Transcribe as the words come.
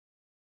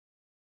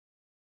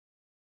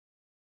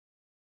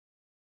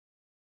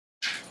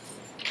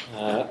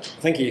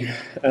Thank you.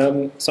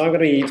 So I'm going to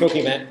be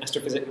talking about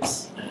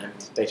astrophysics and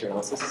data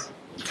analysis.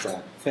 It's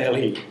a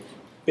fairly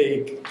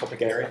big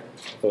topic area.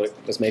 I thought it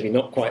was maybe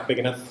not quite big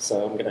enough,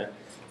 so I'm going to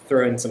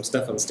throw in some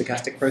stuff on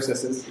stochastic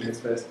processes in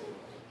this first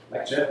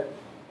lecture.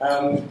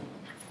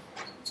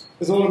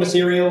 There's a lot of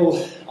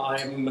material.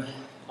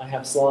 I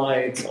have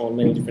slides on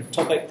many different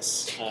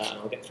topics.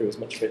 I'll get through as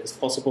much of it as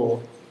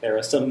possible. There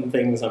are some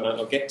things I might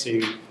not get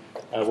to.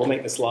 We'll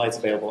make the slides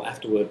available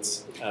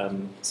afterwards,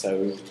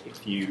 so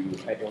if you,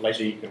 at your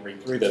leisure, you can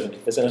read through them.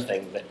 If there's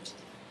anything that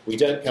we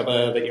don't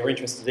cover that you're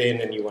interested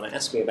in and you want to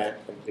ask me about,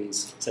 then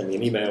please send me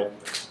an email.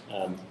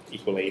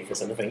 Equally, if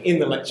there's anything in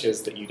the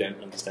lectures that you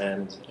don't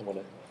understand and want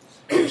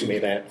to talk to me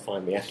about,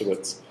 find me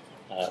afterwards,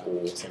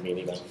 or send me an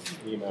email.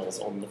 The email's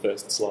on the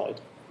first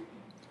slide.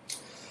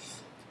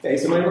 Okay,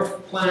 so my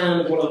rough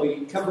plan of what I'll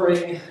be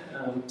covering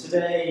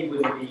today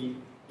will be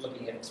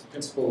looking at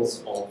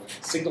principles of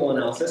signal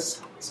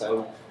analysis.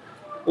 So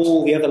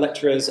all the other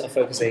lecturers are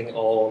focusing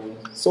on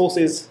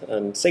sources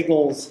and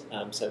signals.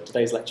 So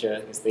today's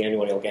lecture is the only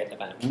one you'll get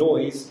about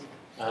noise.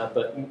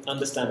 But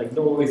understanding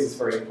noise is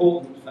very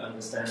important for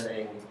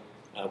understanding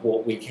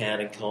what we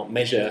can and can't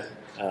measure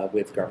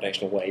with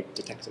gravitational wave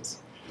detectors.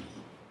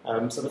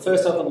 So the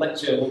first half of the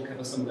lecture will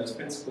cover some of those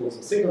principles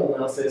of signal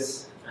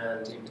analysis,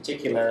 and in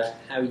particular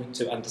how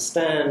to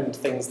understand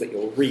things that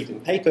you'll read in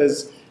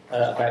papers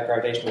about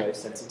gravitational wave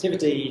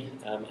sensitivity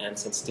and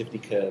sensitivity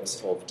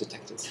curves of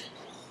detectors.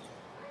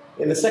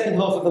 In the second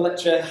half of the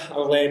lecture,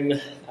 I'll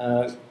then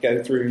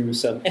go through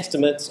some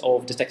estimates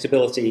of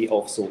detectability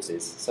of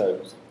sources.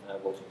 So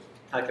we'll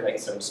calculate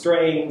some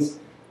strains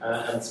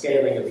and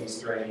scaling of these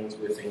strains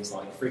with things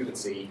like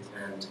frequency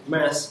and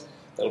mass.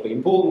 That'll be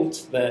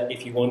important that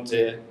if you want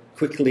to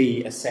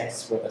quickly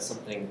assess whether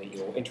something that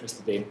you're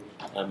interested in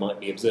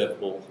might be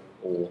observable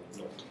or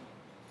not.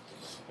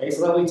 Okay,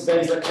 so that'll be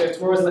today's lecture.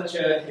 Tomorrow's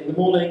lecture in the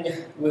morning,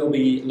 we'll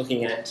be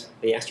looking at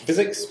the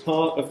astrophysics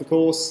part of the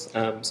course,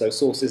 so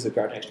sources of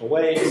gravitational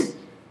waves.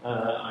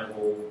 I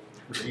will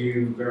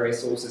review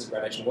various sources of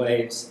gravitational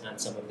waves and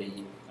some of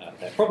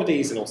their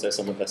properties and also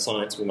some of the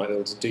science we might be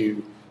able to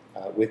do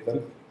with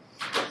them.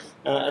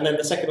 And then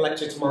the second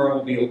lecture tomorrow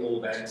will be all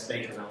about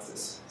data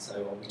analysis. So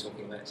I'll be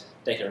talking about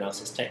data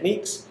analysis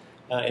techniques.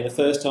 In the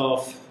first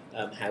half,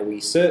 how we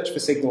search for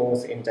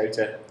signals in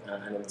data,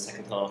 and in the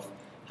second half,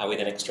 how we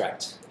then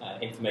extract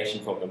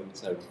information from them,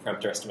 so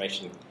parameter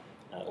estimation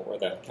or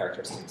other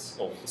characteristics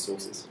of the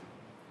sources.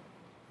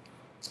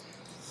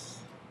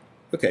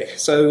 Okay,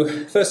 so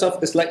first off,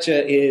 this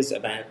lecture is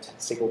about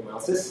signal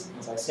analysis.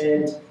 As I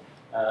said,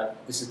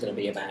 this is going to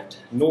be about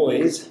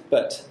noise,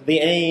 but the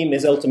aim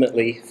is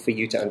ultimately for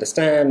you to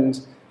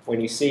understand when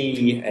you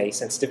see a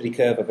sensitivity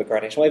curve of a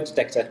gravitational wave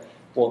detector,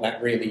 what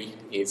that really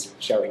is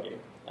showing you.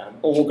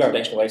 All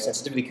gravitational wave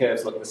sensitivity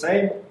curves look the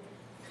same.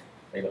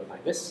 They look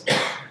like this.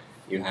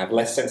 You have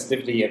less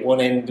sensitivity at one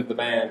end of the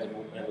band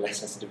and less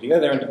sensitivity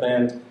at the other end of the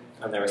band,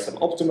 and there is some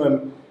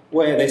optimum.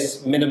 Where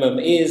this minimum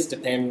is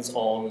depends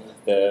on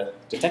the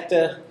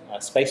detector.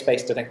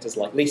 Space-based detectors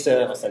like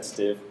LISA are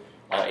sensitive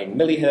in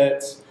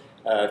millihertz.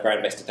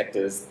 Ground-based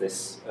detectors,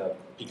 this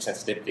peak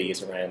sensitivity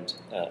is around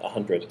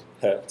 100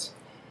 hertz.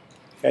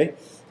 Okay?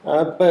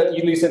 But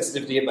you lose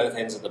sensitivity at both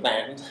ends of the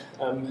band.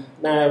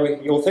 Now,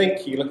 you'll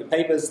think, you look at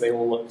papers, they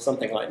all look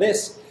something like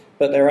this,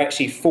 but there are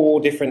actually 4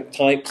 different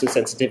types of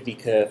sensitivity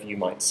curve you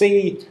might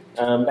see.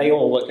 They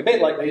all look a bit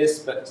like this,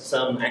 but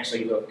some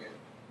actually look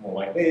more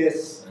like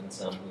this, and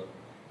some look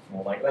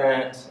more like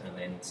that, and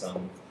then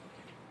some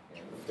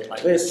look a bit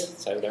like this.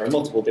 So there are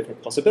multiple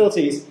different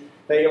possibilities.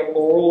 They are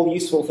all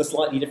useful for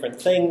slightly different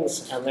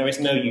things, and there is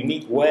no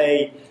unique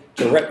way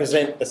to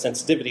represent the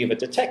sensitivity of a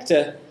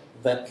detector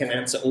that can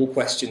answer all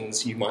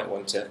questions you might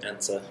want to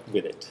answer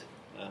with it.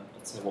 And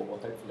so what we'll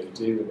hopefully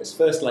do in this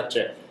first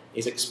lecture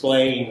is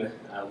explain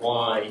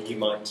why you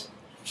might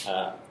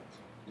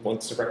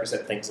want to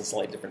represent things in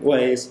slightly different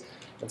ways,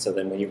 and so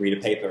then when you read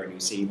a paper and you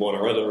see one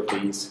or other of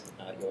these,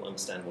 you'll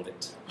understand what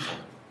it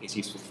is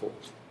useful for.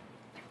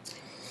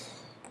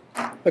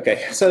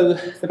 Okay, so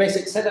the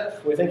basic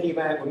setup we're thinking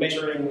about, we're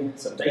measuring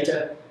some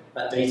data.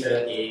 That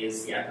data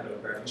is the output of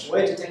a gravitational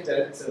wave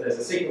detector, so there's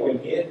a signal in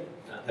here,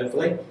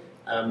 hopefully.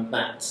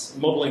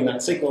 Modelling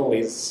that signal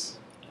is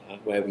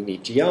where we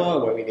need GR,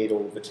 where we need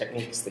all the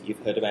techniques that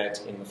you've heard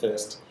about in the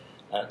first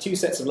 2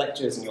 sets of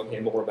lectures, and you'll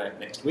hear more about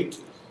next week.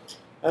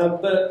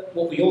 But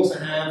what we also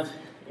have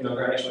in our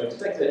gravitational wave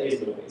detector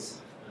is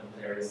noise.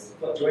 There is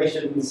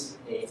fluctuations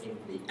in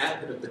the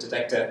output of the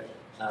detector,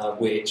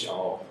 which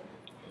are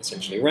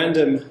essentially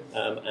random,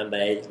 and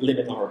they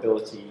limit our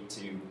ability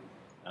to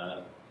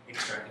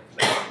extract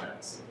information from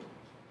that signal.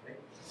 Okay?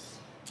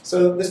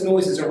 So this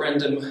noise is a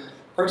random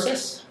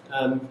process,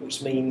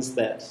 which means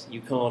that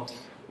you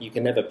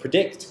can never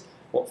predict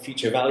what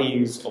future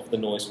values of the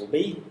noise will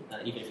be,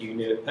 even if you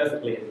knew it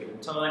perfectly at a given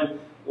time,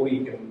 or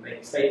you can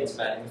make statements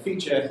about in the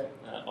future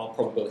are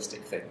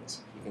probabilistic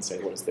things. You can say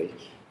what is the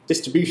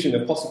distribution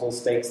of possible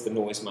states the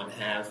noise might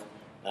have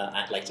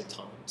at later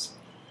times.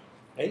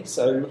 Okay,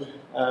 so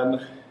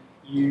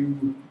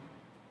you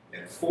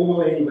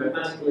formally,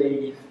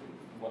 mathematically,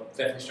 what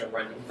the definition of a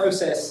random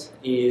process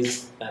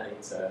is that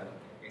it's a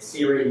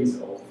series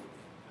of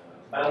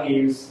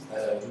values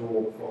that are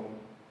drawn from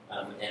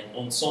an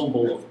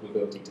ensemble of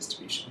probability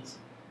distributions.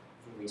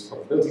 These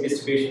probability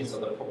distributions are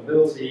the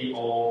probability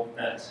of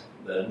that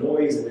the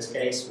noise, in this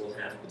case, will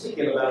have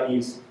particular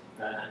values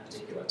at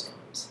particular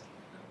times.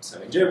 So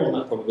in general,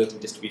 that probability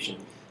distribution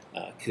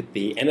could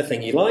be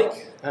anything you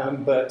like,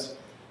 but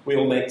we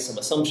will make some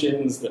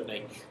assumptions that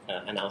make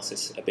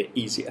analysis a bit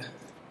easier.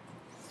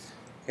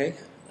 Okay?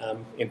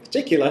 In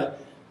particular,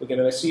 we're going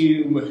to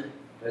assume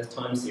the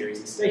time series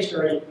is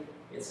stationary,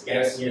 it's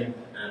Gaussian,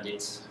 and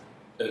it's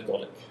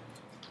ergodic.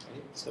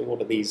 Okay? So what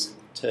do these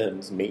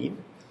terms mean?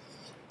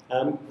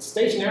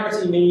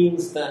 Stationarity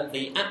means that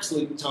the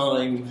absolute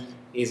time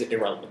is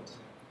irrelevant.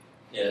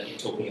 You're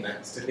talking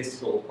about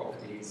statistical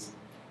properties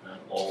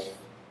of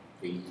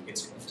the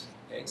instrument.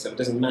 Okay? So it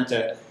doesn't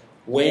matter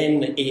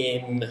when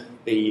in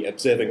the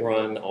observing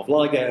run of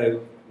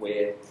LIGO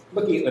we're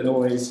looking at the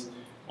noise,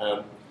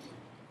 on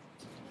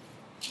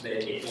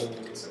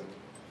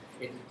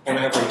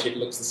average it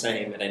looks the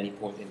same at any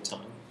point in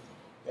time.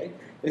 Okay?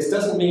 This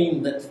doesn't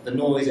mean that the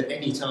noise at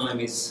any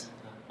time is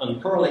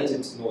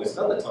uncorrelated to noise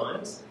at other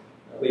times.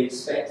 We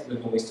expect the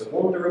noise to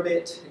wander a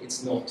bit.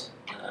 It's not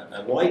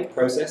a wide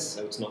process,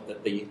 so it's not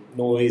that the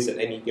noise at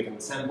any given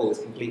sample is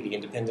completely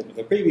independent of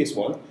the previous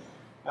one.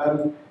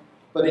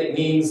 But it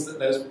means that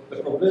the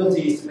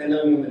probabilities depend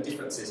only on the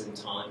differences in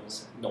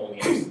times, not on the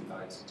absolute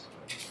values of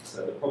time.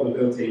 So the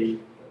probability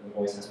that the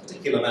noise has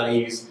particular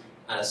values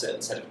at a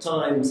certain set of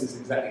times is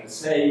exactly the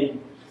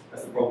same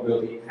as the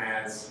probability it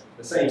has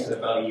the same set of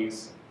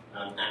values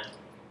at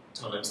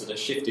times that are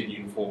shifted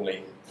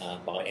uniformly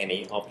by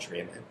any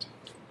arbitrary amount.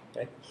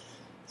 Okay?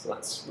 So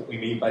that's what we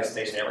mean by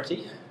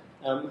stationarity.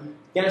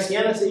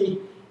 Gaussianity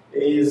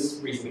is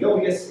reasonably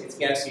obvious. It's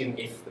Gaussian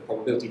if the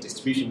probability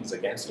distributions are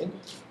Gaussian.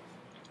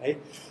 Okay?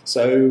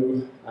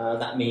 So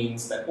that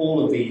means that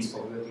all of these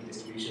probability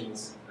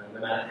distributions, no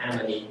matter how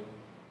many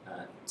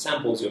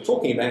samples you're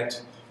talking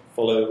about,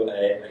 follow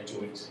a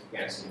joint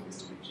Gaussian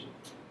distribution.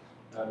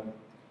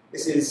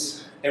 This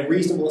is a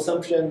reasonable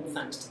assumption.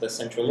 Thanks to the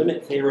central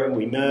limit theorem,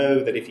 we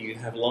know that if you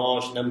have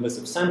large numbers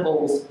of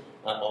samples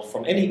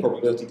from any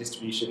probability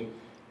distribution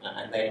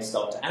and then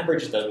start to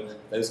average them,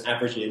 those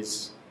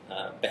averages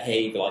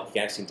behave like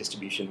Gaussian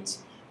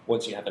distributions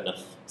once you have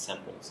enough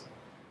samples.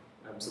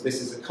 So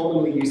this is a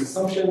commonly used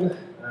assumption,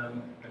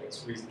 and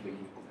it's reasonably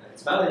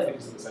it's valid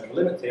because of the central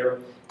limit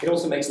theorem. It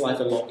also makes life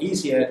a lot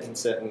easier in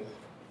certain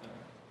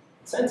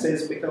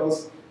senses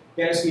because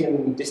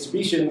Gaussian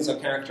distributions are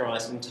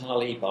characterized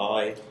entirely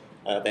by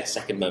their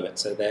second moment.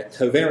 So their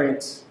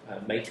covariance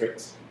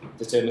matrix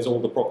determines all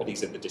the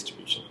properties of the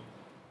distribution.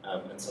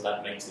 And so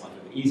that makes life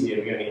a bit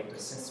easier. We only have to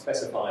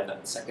specify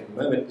that second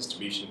moment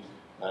distribution,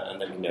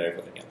 and then we know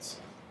everything else.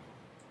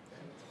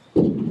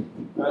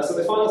 So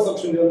the final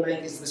assumption we'll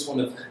make is this one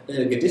of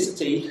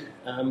ergodicity,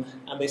 and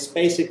this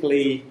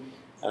basically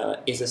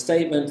is a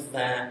statement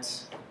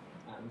that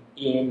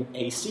in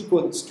a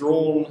sequence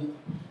drawn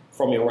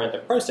from your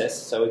random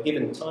process, so a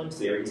given time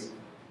series,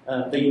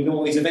 the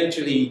noise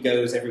eventually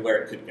goes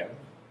everywhere it could go.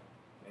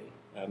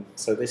 Okay?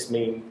 So this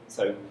means,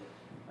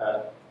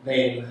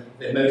 then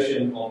the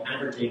notion of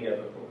averaging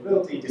over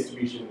probability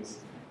distributions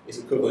is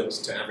equivalent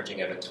to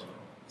averaging over time.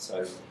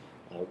 So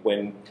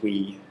when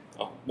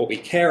what we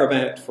care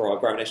about for our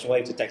gravitational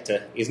wave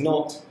detector is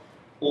not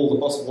all the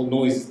possible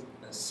noise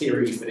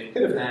series that it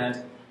could have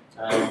had,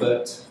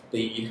 but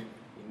the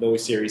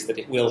noise series that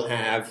it will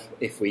have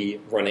if we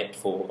run it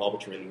for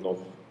arbitrarily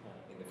long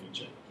in the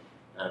future.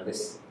 And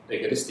this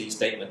ergodicity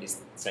statement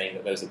is saying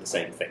that those are the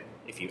same thing.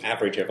 If you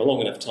average over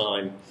long enough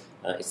time,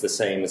 it's the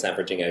same as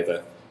averaging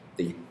over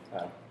the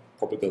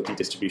probability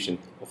distribution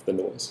of the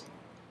noise.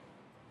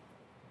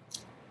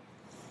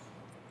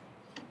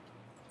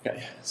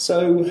 Okay,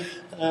 so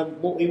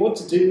what we want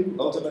to do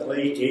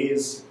ultimately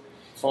is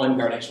find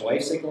gravitational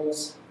wave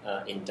signals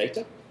in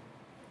data.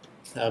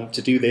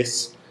 To do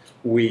this,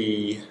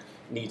 we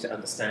need to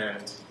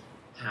understand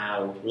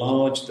how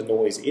large the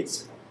noise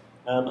is,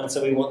 and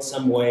so we want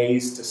some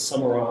ways to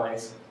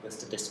summarize the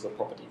statistical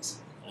properties.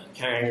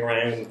 Carrying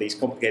around these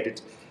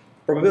complicated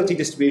probability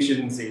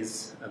distributions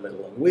is a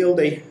little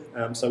unwieldy,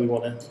 so we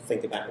want to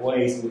think about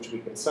ways in which we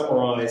can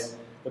summarize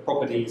the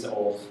properties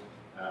of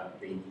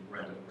the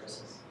random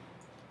process.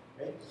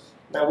 Okay.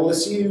 Now we'll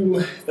assume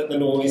that the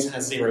noise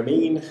has zero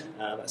mean.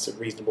 That's a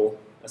reasonable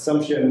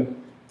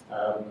assumption.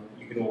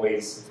 You can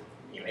always,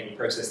 any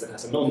process that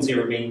has a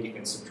non-zero mean, you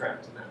can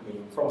subtract that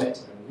mean from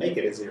it and make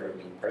it a zero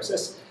mean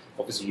process.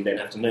 Obviously you then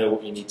have to know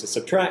what you need to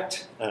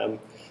subtract,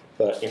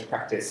 but in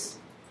practice,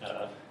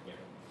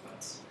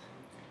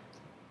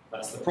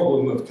 that's the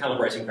problem of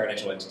calibrating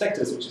gravitational wave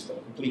detectors, which is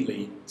not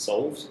completely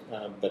solved,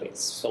 but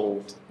it's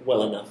solved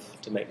well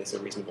enough to make this a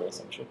reasonable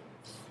assumption.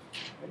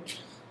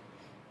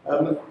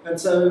 And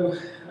so,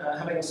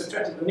 having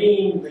subtracted the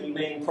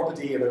main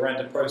property of a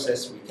random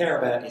process we care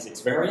about is its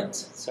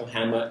variance, so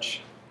how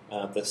much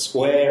the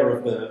square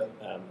of the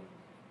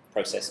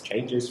process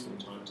changes from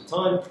time to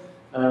time,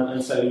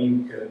 and so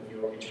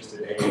you're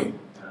interested in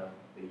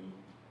the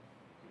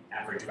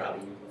average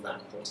value of that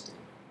quantity.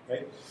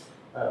 Okay?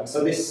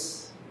 So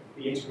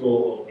the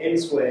integral of n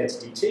squared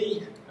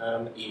dt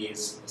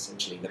is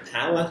essentially the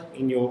power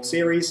in your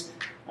series,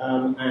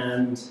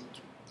 and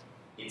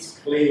it's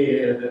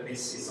clear that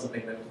this is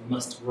something that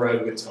must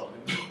grow with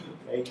time.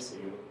 Okay? So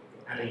you're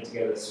adding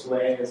together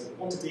squares and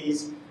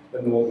quantities,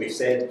 but what we've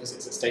said, because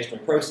it's a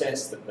stationary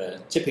process, that the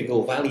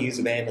typical values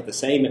of n are the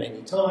same at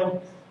any time,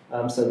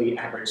 so the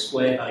average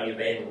square value of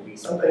n will be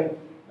something,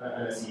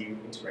 and as you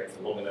integrate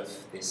for long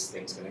enough, this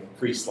thing's going to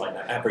increase like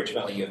that average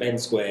value of n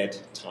squared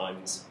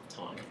times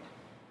time.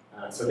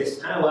 So this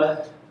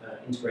power,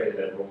 integrated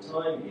over all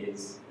time,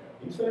 is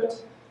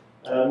infinite,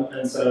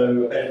 and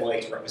so a better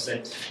way to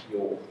represent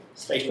your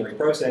stationary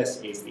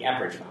process is the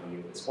average value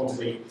of this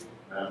quantity,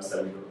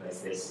 so we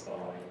replace this by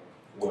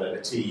 1 over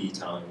t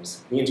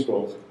times the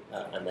integral,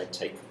 and then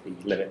take the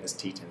limit as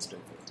t tends to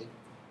infinity.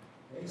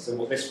 Okay, so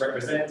what this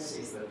represents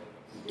is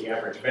the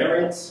average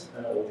variance,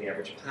 or the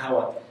average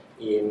power,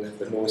 in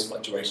the noise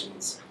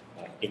fluctuations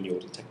in your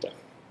detector.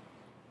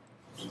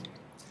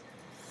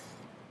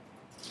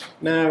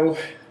 Now,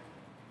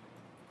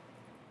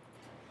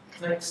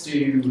 thanks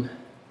to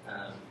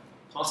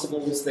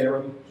Parsifal's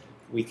theorem,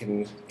 we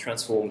can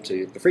transform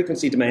to the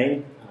frequency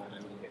domain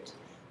and look at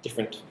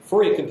different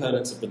Fourier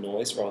components of the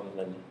noise rather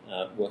than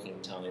working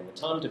entirely in the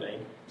time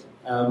domain.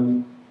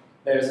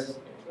 There's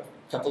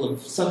a couple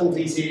of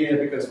subtleties here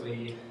because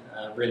we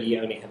really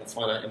only have a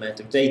finite amount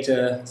of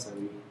data, so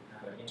we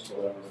have an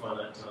integral over a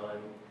finite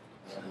time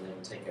and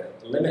then take a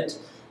limit,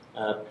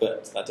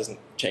 but that doesn't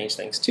change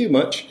things too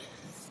much.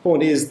 The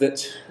point is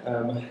that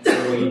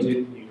the way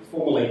you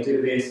formally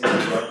do this is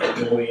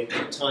write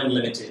the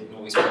time-limited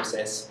noise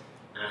process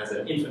as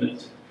an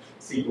infinite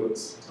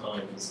sequence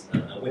times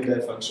a window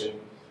function,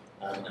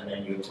 and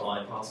then you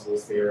apply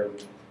Parsifal's theorem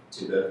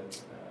to the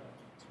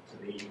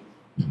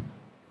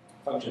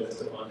function that's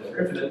defined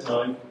over infinite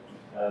time,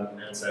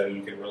 and so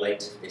you can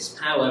relate this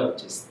power,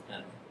 which is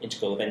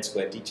integral of n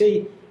squared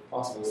dt.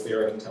 Parsifal's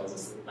theorem tells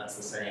us that that's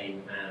the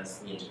same as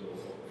the integral of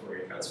the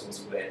Fourier transform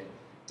squared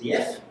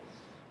df,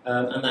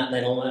 and that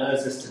then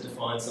allows us to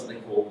define something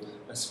called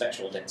a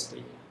spectral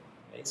density.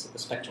 Okay, so the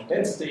spectral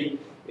density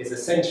is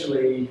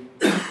essentially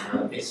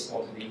this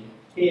quantity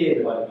here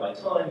divided by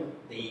time,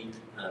 the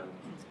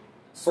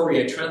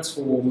Fourier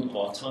transform of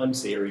our time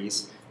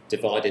series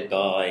divided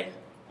by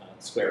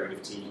the square root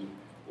of t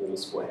all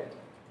squared.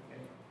 Okay?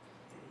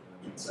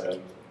 So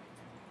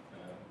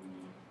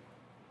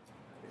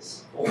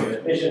this formula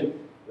definition,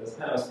 the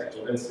power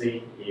spectral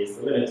density is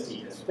the limit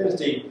t tends to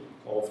infinity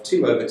of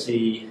 2 over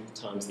t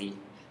times the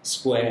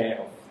square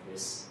of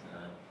this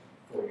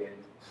Fourier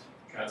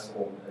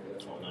transform over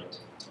the finite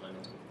time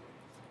interval.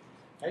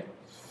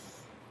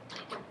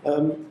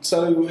 Okay?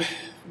 So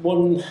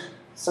one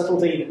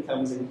subtlety that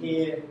comes in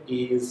here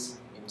is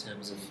in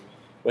terms of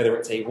whether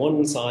it's a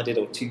one-sided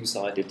or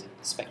two-sided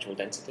spectral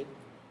density.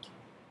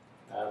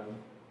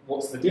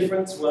 What's the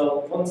difference?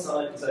 Well,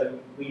 one-sided, so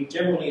we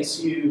generally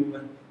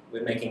assume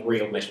we're making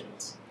real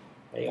measurements.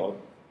 Okay, our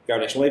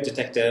gravitational wave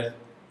detector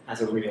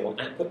has a real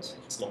output,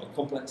 it's not a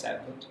complex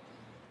output.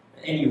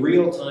 Any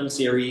real time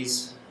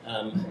series,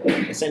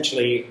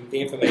 essentially the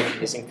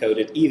information is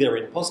encoded either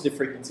in positive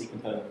frequency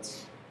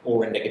components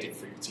or in negative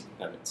frequency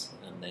components.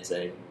 And there's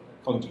a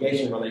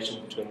conjugation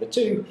relation between the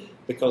two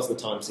because the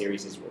time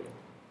series is real.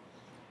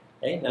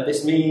 Okay? Now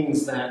this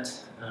means that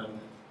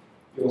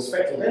your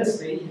spectral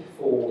density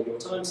for your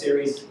time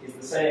series is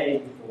the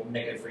same for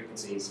negative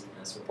frequencies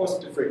as for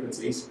positive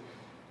frequencies.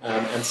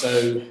 And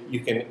so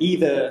you can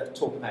either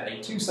talk about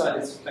a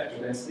two-sided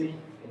spectral density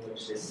in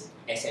which this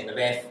Sn of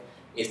f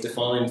is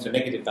defined for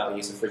negative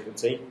values of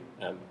frequency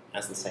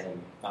as the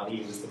same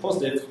value as the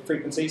positive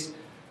frequencies,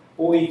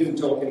 or you can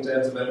talk in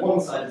terms of a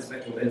one-sided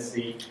spectral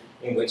density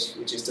in which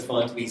is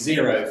defined to be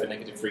 0 for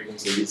negative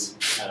frequencies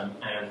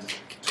and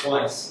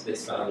twice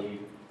this value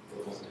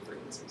for positive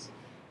frequencies.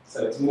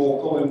 So it's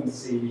more common to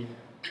see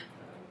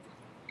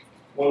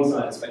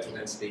one-sided spectral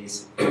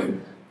densities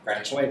in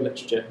gravitational wave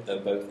literature, though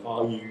both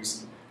are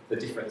used. The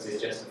difference is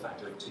just a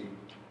factor of 2 here.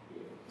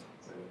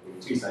 So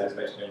the two-sided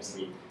spectral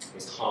density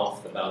is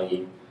half the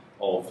value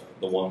of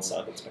the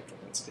one-sided spectral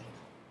density.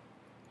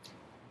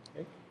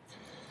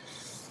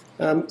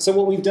 Okay. So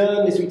what we've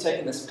done is we've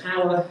taken this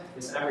power,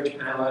 this average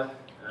power,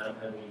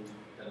 and we've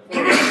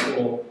done a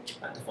formula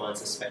that defines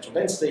the spectral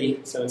density.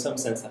 So in some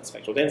sense, that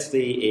spectral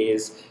density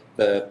is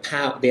the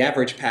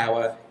average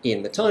power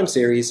in the time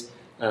series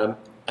at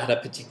a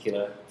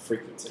particular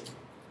frequency.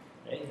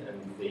 Okay?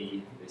 And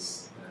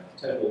this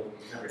total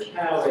average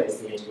power is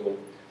the integral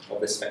of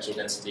this spectral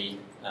density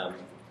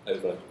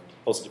over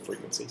positive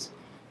frequencies,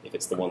 if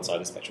it's the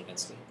one-sided spectral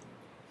density.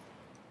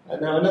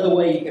 Now another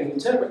way you can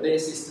interpret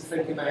this is to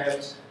think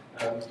about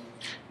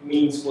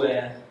mean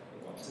square,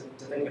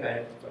 to think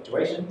about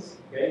fluctuations.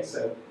 Okay,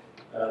 so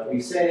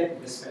we've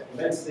said this spectral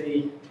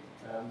density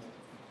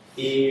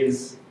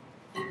is,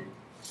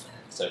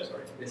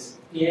 this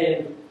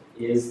Pn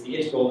is the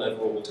integral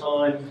over all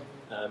time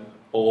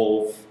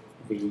of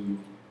the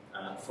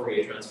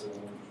Fourier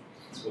transform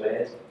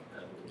squared,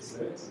 this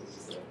limit. So this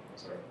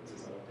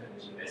is our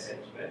definition of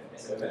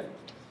SH of f.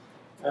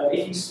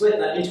 If you split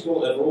that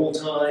integral over all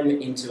time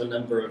into a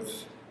number of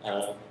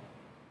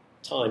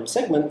time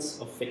segments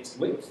of fixed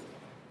width,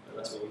 and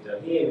that's what we've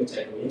done here, we've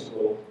taken the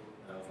integral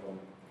from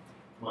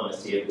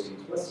minus t over 2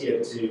 to plus t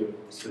over 2 and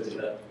split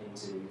it up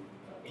into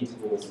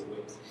intervals of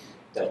width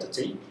delta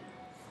t.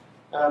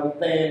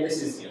 Then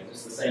this is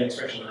just the same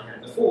expression I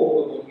had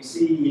before, but what you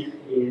see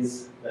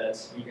is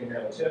that you can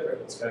now interpret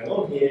what's going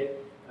on here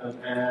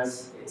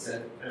as it's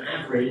an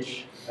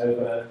average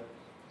over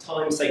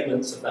time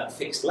segments of that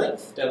fixed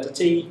length, delta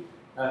t,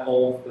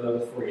 of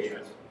the Fourier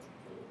transform.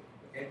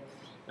 Okay?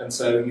 And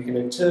so you can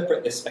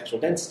interpret this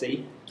spectral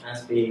density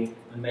as being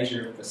a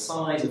measure of the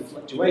size of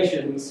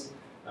fluctuations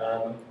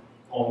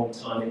on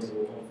time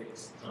interval, on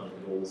fixed time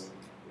intervals,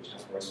 which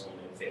have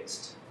corresponding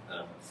fixed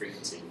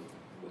frequency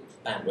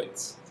with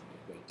bandwidths.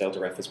 Delta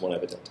f is 1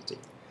 over delta t.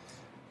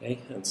 Okay?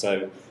 And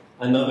so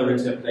another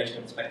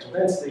interpretation of spectral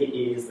density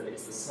is that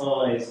it's the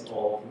size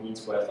of mean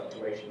square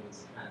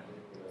fluctuations at a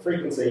particular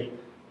frequency,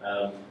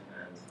 and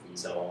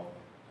these are,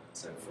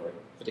 so for a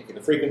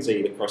particular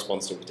frequency that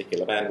corresponds to a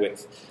particular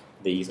bandwidth,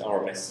 these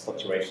RMS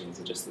fluctuations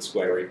are just the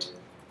square root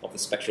of the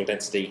spectral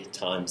density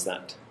times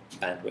that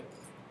bandwidth.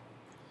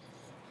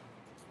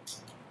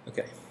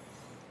 Okay.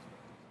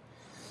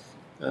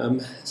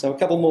 So a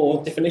couple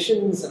more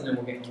definitions, and then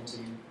we'll get on to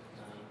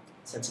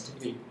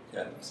sensitivity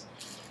curves.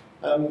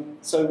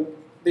 So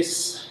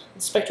this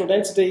spectral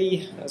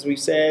density, as we've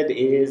said,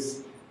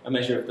 is a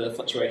measure of the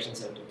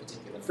fluctuations at a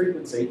particular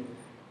frequency.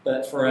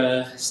 But for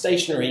a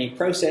stationary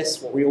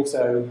process, what we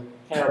also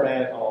care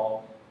about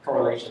are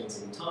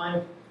correlations in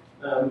time.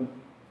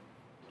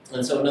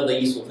 And so another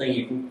useful thing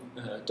you can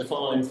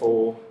define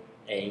for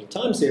a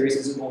time series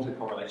is an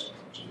autocorrelation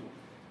function.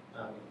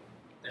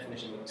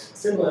 Definition looks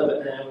similar,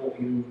 but now what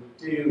you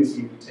do is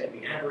you take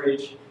the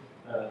average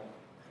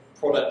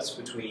products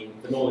between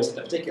the noise at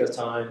a particular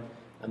time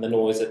and the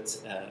noise at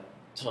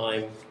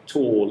time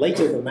tau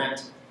later than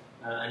that,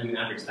 and you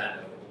average that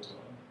over all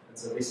time. And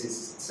so this is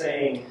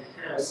saying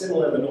how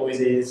similar the noise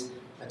is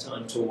at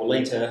time tau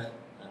later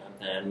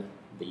than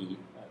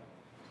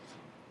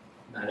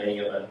any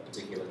other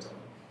particular time.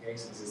 Okay,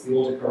 so this is the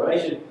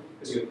autocorrelation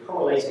because you're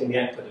correlating the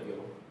output of you're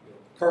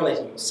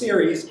correlating your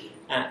series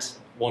at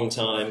one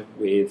time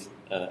with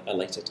a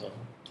later time.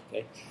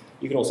 Okay.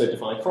 You can also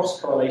define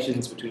cross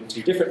correlations between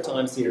two different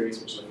time series,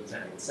 which look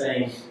exactly the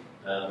same,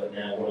 but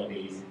now one of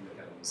these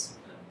becomes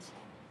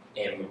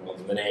m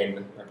rather than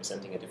n,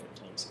 representing a different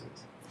time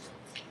series.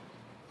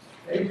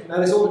 Okay. Now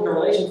this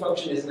autocorrelation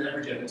function is an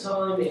average over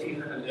time. If you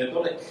have an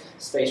ergodic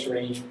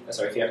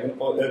if you have an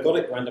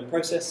ergodic random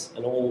process,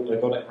 and all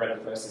ergodic random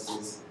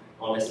processes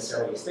are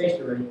necessarily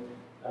stationary,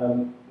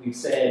 we've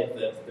said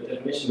that the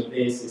definition of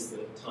this is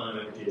that time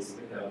averages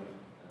become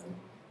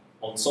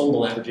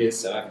ensemble averages,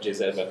 so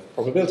averages over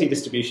probability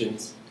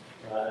distributions,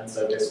 and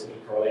so this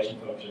autocorrelation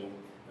function,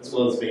 as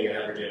well as being an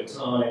average over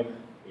time,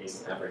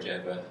 is an average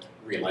over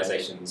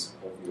realizations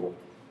of your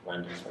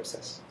random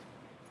process.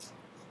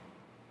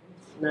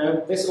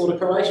 Now, this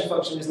autocorrelation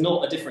function is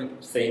not a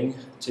different thing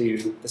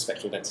to the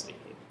spectral density.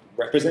 It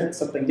represents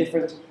something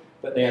different,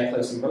 but they are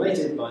closely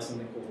related by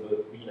something called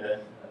the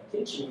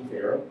Wiener-Khinchin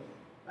theorem,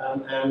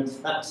 and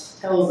that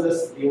tells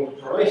us the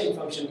autocorrelation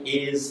function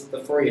is the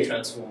Fourier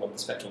transform of the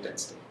spectral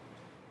density.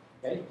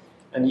 Okay?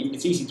 And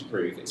it's easy to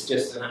prove. It's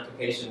just an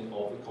application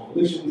of the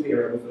convolution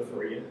theorem for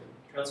Fourier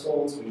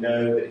transforms. We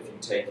know that if you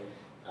take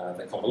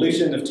the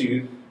convolution of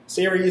two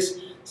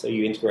series, so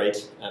you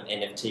integrate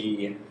n of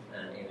t and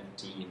n of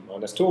t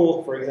minus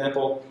tau, for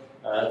example,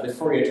 the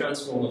Fourier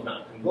transform of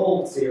that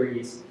convolved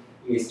series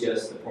is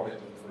just the product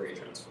of the Fourier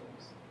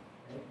transforms.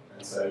 Okay?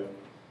 And so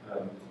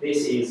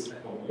this is a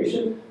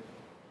convolution.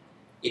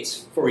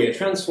 Its Fourier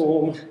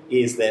transform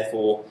is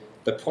therefore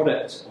the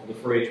product of the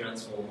Fourier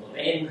transform of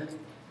n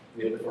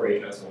with the Fourier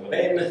transform of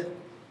n.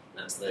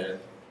 That's the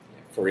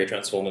Fourier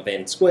transform of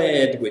n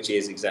squared, which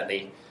is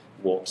exactly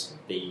what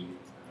the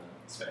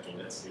spectral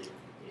density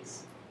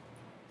is.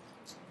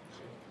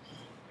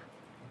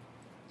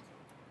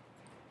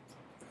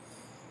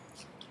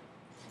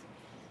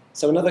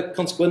 So another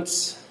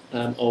consequence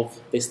of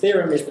this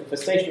theorem is that for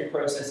stationary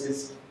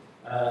processes,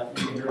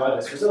 you can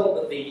derive this result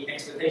that the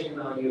expectation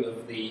value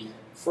of the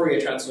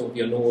Fourier transform of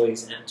your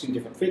noise at two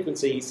different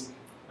frequencies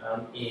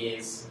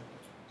is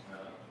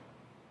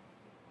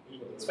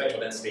equal to the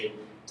spectral density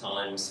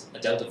times a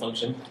delta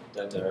function,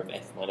 delta of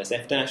f minus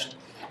f dashed.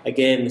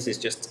 Again, this is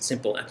just a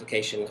simple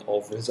application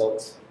of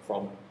results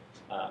from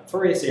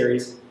Fourier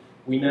series.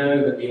 We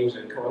know that the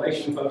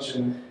autocorrelation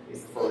function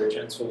is the Fourier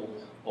transform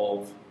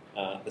of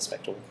the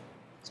spectral,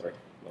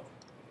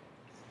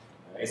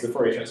 is the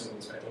Fourier transform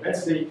of the spectral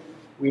density.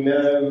 We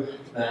know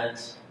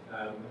that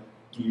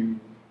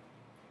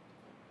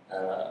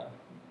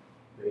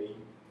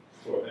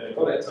for an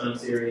ergodic time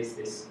series,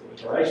 this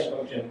autocorrelation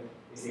function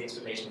is the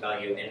expectation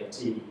value of n of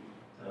t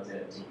times n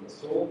of t plus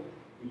 4.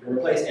 You can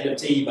replace n of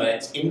t by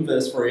its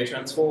inverse Fourier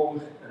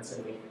transform, and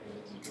simply n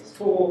of t plus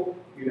 4.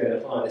 You then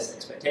apply this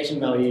expectation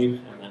value,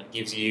 and that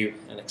gives you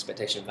an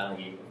expectation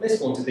value of this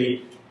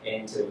quantity,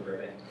 n tilde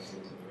of f times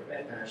n tilde of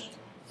f hash,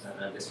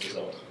 and this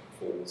result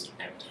falls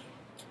out.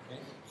 Okay?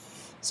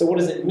 So what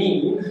does it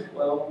mean?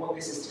 Well, what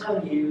this is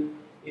telling you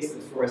is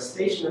that for a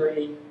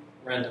stationary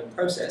random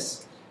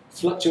process,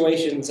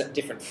 fluctuations at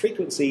different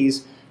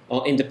frequencies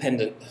are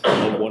independent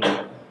of one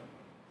another.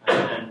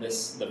 And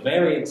the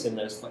variance in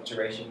those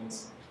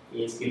fluctuations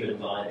is given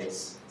by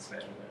this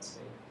spectral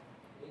density.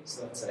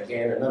 So that's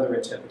again another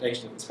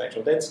interpretation of the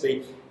spectral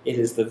density. It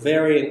is the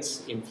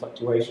variance in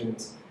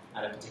fluctuations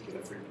at a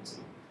particular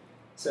frequency.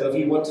 So if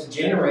you want to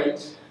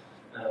generate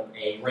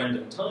a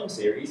random time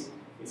series,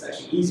 it's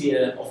actually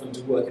easier often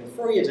to work in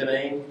Fourier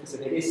domain, because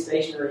if it is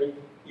stationary,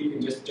 you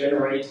can just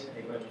generate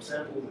a bunch of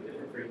samples at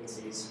different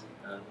frequencies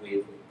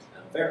with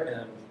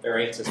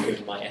variances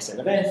given by Sn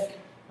of f,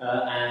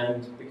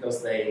 and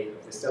because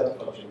this delta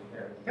function,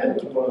 they're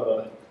independent of one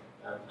another,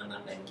 and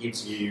that then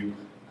gives you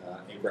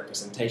a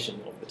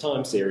representation of the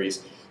time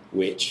series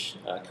which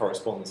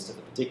corresponds to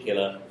the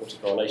particular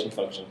autocorrelation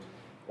function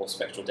or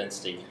spectral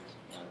density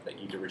that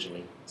you'd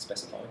originally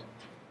specified.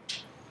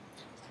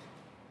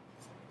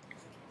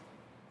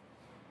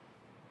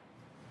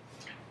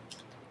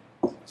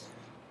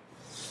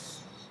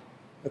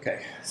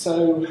 Okay,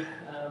 so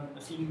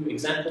a few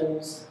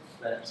examples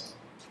that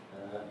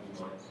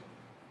you might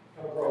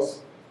come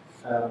across.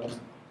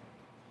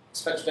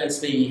 Spectral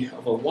density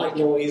of a white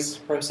noise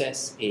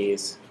process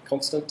is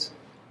constant.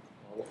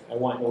 A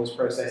white noise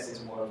process is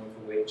one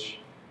for which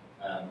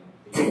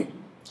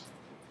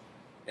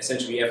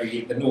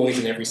essentially the noise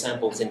in every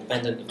sample is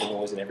independent of the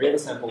noise in every other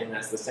sample and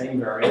has the same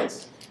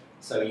variance.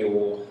 So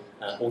your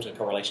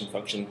autocorrelation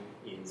function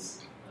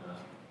is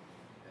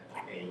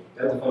a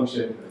delta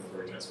function, and the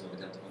Fourier transform of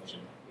the delta function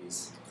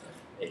is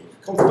a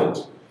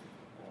constant.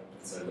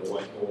 So the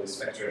white noise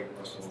spectrum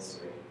corresponds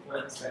to a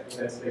flat spectral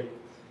density.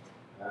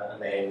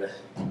 And then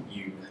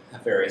you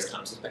have various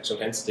types of spectral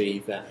density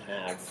that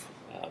have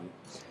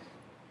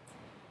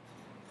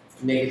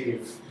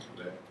negative,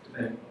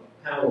 dependent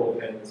on power or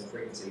dependence on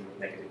frequency with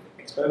negative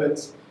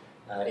exponents.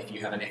 If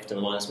you have an f to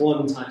the minus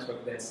 1 type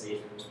spectral density,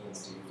 it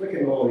corresponds to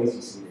flicker noise.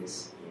 You see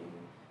this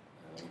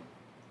in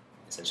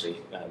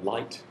essentially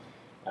light.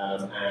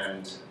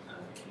 And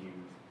if you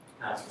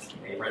have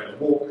a random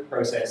walk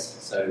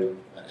process, so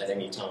at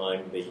any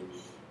time the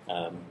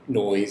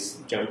noise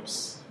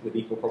jumps with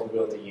equal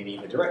probability in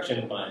either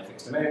direction by a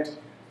fixed amount,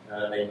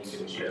 then you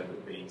can show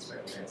that the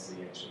spectral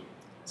density actually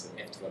has an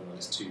f to the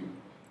minus 2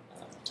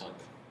 type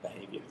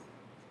behavior.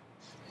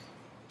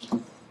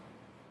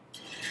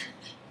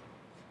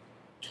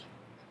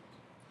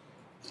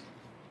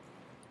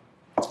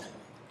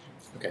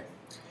 Okay.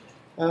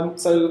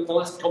 So the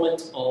last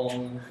comment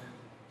on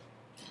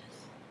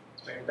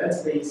spectral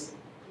densities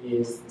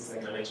is this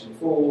thing I mentioned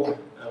before.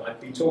 I've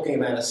been talking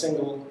about a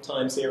single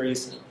time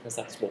series because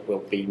that's what will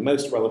be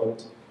most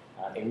relevant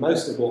in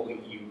most of what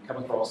you come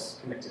across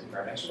connected to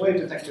gravitational wave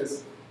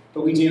detectors,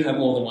 but we do have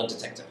more than one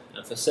detector.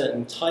 And for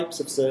certain types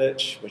of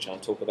search, which I'll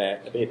talk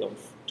about a bit of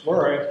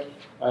tomorrow,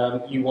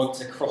 you want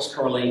to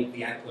cross-correlate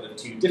the output of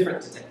two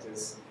different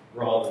detectors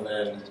rather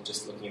than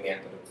just looking at the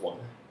output of one.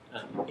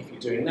 If you're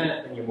doing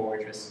that, then you're more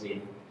interested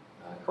in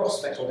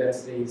cross-spectral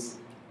densities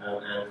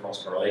and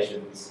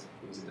cross-correlations.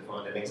 These are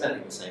defined in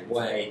exactly the same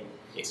way.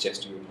 It's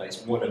just you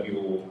replace one of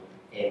your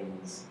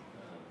ends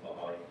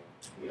by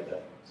the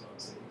other time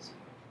series.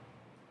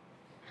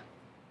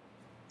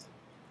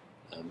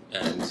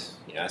 And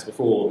as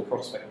before, the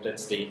cross-spectral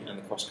density and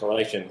the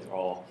cross-correlation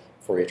are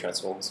Fourier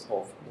transforms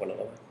of one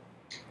another.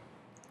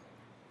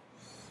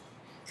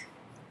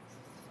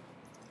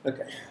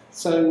 Okay,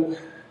 so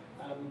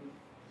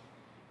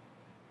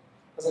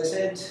as I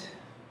said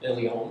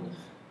early on,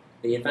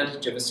 the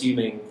advantage of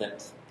assuming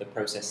that the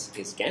process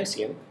is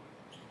Gaussian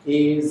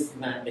is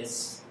that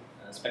this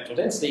spectral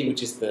density,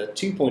 which is the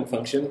 2-point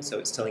function, so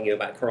it's telling you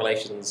about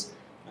correlations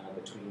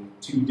between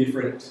two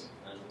different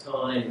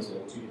times or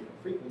two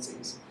different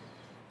frequencies,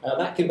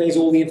 that conveys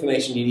all the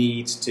information you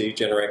need to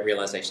generate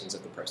realizations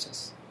of the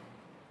process.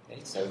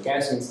 Okay, so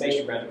Gaussian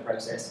stationary random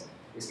process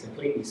is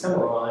completely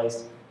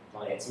summarized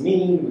by its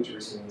mean, which we're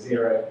assuming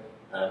 0,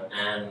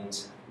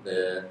 and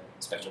the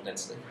spectral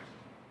density.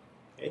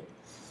 Okay?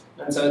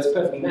 And so it's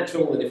perfectly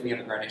natural that if we have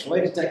a gravitational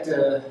wave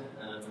detector,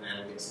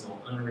 and it's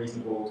not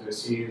unreasonable to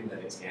assume that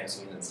it's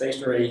Gaussian and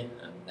stationary,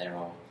 and there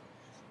are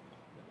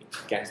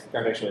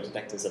gravitational wave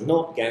detectors are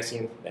not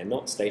Gaussian, they're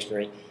not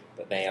stationary,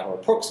 but they are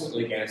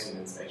approximately Gaussian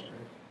and stationary.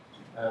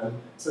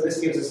 So this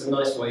gives us a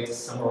nice way to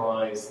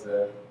summarize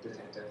the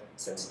detector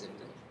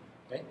sensitivity.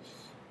 Okay?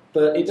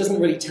 But it doesn't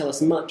really tell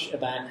us much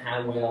about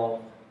how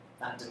well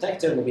that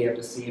detector will be able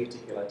to see a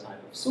particular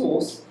type of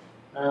source,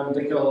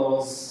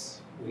 because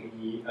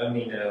we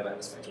only know about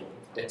the spectral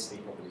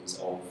density properties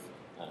of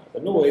the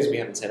noise. We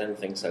haven't said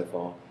anything so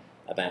far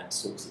about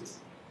sources.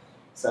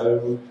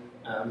 So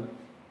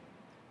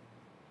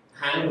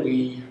how do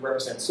we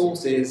represent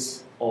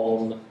sources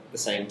on the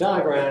same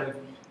diagram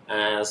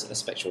as a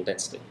spectral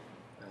density?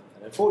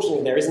 And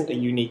unfortunately, there isn't a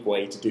unique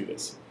way to do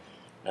this.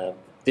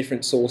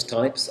 Different source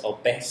types are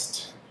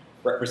best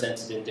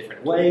represented in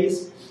different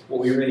ways.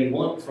 What we really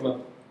want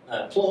from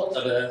a plot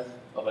of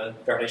of a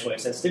gravitational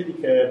wave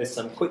sensitivity curve is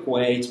some quick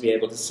way to be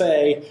able to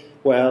say,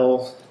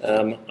 well,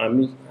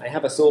 I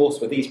have a source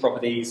with these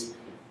properties,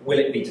 will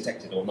it be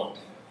detected or not?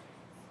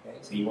 Okay,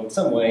 so you want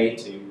some way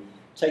to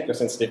take your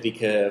sensitivity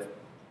curve,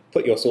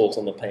 put your source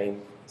on the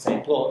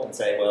same plot and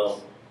say,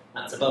 well,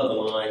 that's above the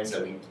line,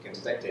 so we can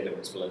detect it, or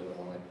it's below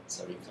the line,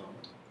 so we can't.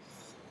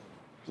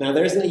 Now,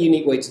 there isn't a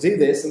unique way to do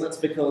this, and that's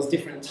because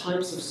different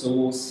types of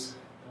source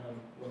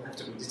will have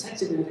to be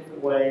detected in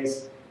different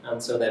ways,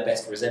 and so they're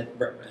best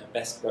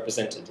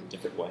represented in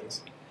different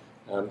ways.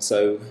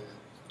 So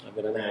I'm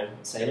going to now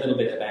say a little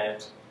bit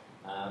about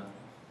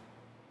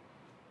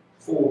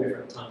 4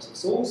 different types of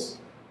source.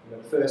 I'm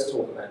going to first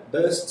talk about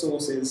burst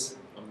sources.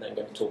 I'm then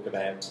going to talk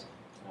about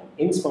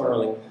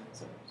in-spiraling.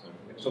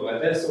 I'm going to talk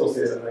about burst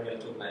sources, and then I'm going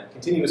to talk about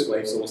continuous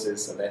wave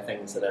sources. So they're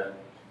things that are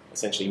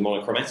essentially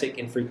monochromatic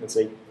in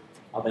frequency.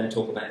 I'll then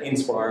talk about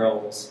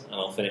in-spirals, and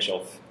I'll finish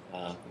off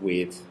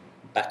with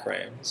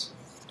backgrounds.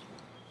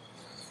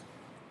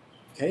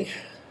 Okay,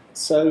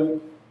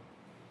 so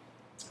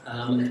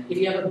if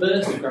you have a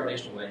burst of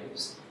gravitational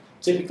waves,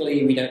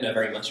 typically we don't know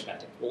very much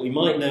about it. What we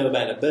might know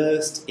about a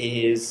burst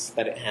is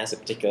that it has a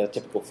particular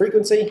typical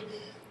frequency.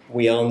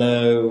 We all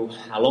know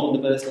how long the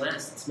burst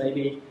lasts,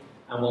 maybe,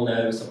 and we'll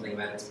know something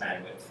about its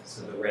bandwidth,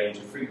 so the range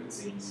of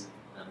frequencies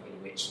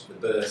in which the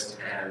burst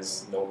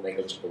has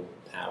non-negligible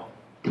power.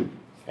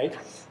 Okay?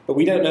 But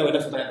we don't know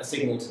enough about the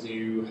signal to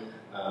do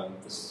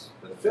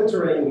the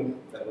filtering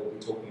that we'll be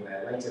talking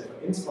about later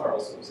for in-spiral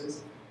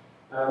sources.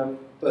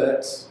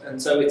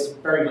 And so it's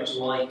very much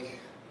like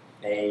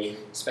a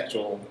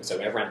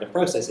random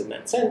process in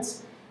that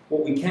sense.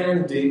 What we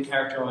can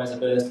characterize a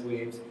burst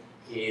with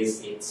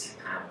is its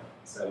power.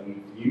 So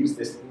we've used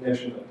this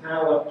notion of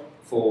power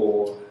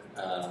for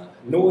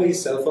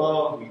noise so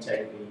far. We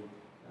take the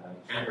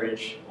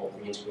average of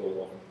the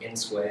integral of n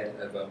squared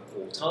over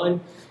all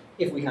time.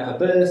 If we have a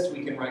burst,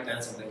 we can write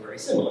down something very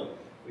similar.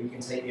 We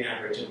can take the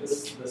average of the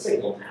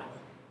signal power.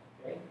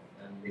 Okay?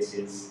 And this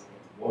is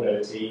 1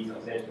 over t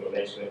times n squared of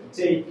h squared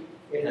to t.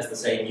 It has the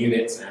same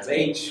units as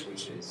h,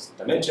 which is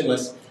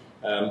dimensionless.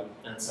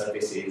 And so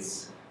this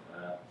is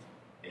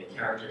a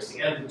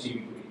characteristic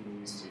amplitude we can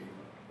use to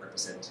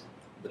represent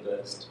the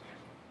burst.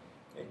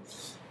 Okay.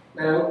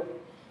 Now,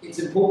 it's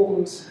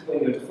important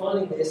when you're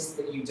defining this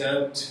that you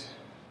don't,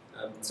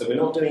 so we're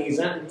not doing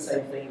exactly the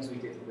same thing as we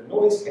did in the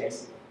noise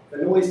case. In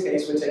the noise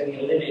case, we're taking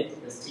a limit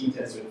as t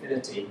tends to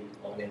infinity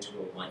of an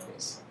integral like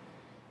this.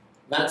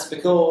 That's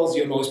because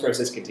your noise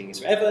process continues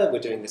forever. We're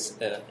doing this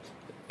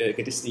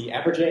ergodicity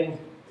averaging.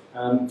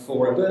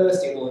 For a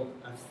burst, it will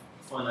have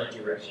finite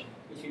duration.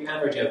 If you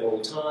average over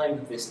all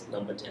time, this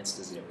number tends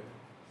to 0.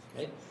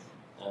 Okay?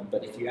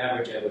 But if you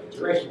average over the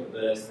duration of the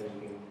burst, then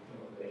you can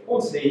come up with a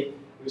quantity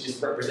which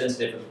is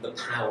representative of the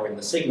power in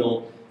the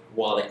signal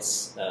while it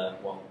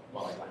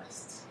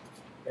lasts.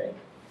 Okay?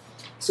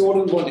 So what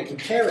do we want to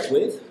compare it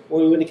with?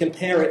 Well, we want to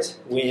compare it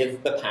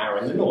with the power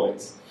in the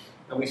noise.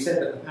 And we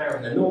said that the power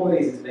in the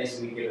noise is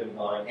basically given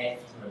by F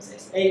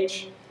times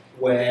SH,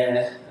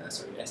 where,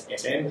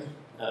 Sn,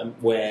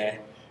 where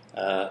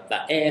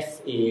that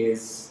F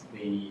is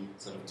the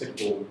sort of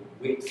typical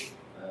width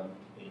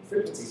in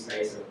frequency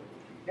space of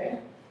K.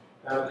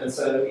 And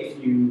so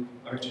if you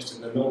are interested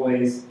in the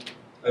noise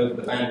over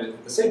the bandwidth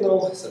of the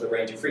signal, so the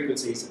range of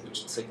frequencies at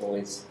which the signal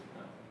is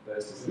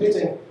burst is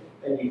emitting,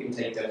 then you can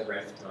take delta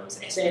F times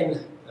Sn,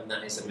 and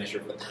that is a measure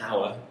of the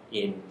power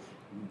in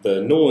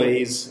the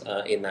noise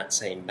in that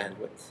same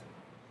bandwidth.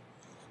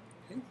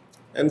 Okay.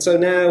 And so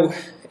now,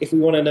 if we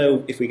want to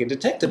know if we can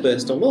detect a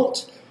burst or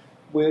not,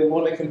 we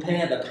want to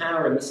compare the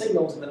power in the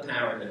signal to the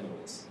power in the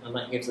noise. And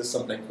that gives us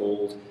something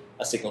called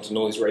a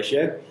signal-to-noise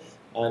ratio.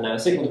 Now, a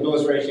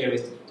signal-to-noise ratio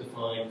is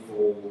defined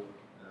for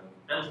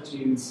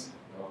amplitudes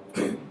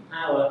of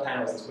power.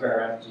 Power is the square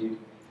of amplitude.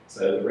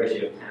 So the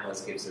ratio of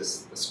powers gives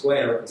us the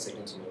square of the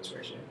signal-to-noise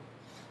ratio.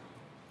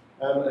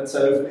 And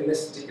so in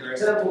this particular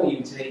example,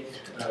 you take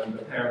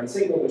the power in the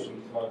signal, which we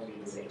define to be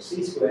this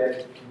hc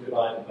squared,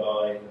 divided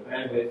by the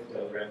bandwidth,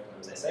 delta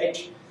F times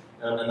sh,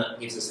 and that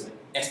gives us an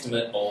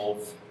estimate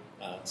of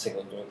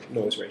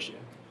signal-to-noise ratio.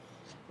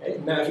 Okay.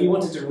 Now, if you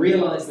wanted to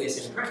realize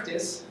this in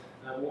practice,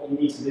 what you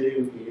need to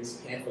do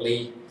is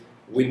carefully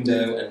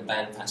window and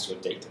bandpass your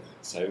data.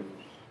 So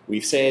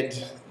we've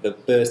said the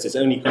burst is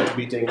only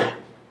contributing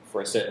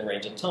for a certain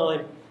range in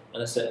time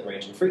and a certain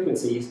range in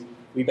frequencies.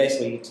 We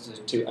basically need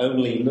to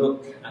only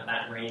look at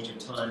that range of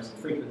times and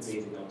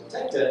frequencies in our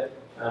detector,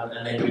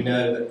 and then we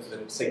know that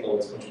the signal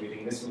is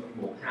contributing this much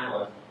more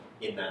power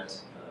in that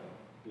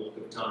block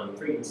of time and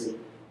frequency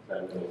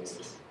than the noise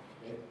is.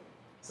 Okay?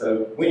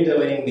 So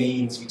windowing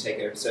means you take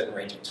a certain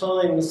range of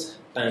times,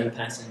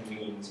 bandpassing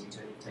means you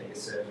take a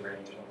certain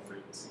range of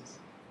frequencies.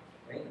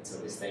 Okay? And so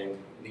this then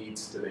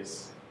leads to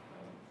this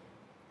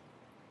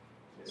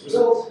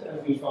result,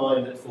 and we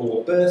find that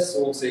for burst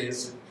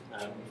sources,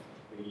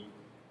 the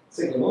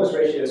signal-noise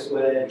ratio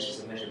squared, which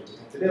is a measure of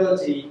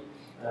detectability,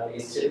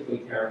 is typically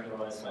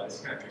characterized by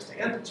this characteristic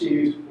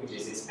amplitude, which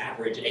is its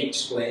average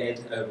h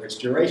squared over its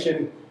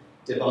duration,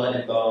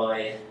 divided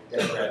by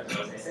delta F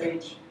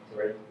times sh,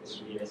 sorry, this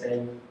should be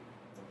Sn,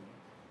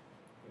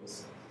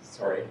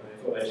 Sorry,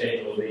 I thought I'd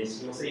change all of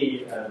these. You'll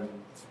see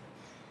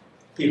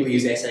people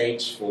use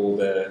SH for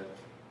the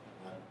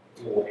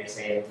or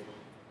SN.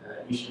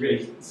 You should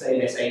really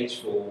say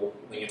SH for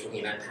when you're talking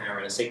about power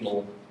in a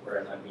signal,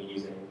 whereas I've been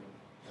using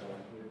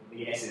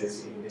the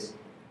S's in this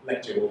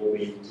lecture will all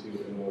be to do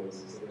with the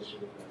noise, so they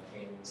should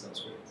N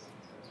subscripts.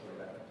 Sorry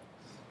about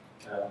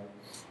that.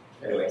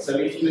 Anyway, so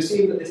if you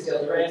assume that this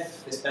delta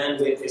F, this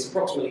bandwidth, is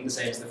approximately the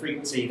same as the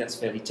frequency, that's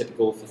fairly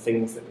typical for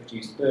things that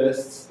produce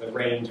bursts. The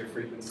range of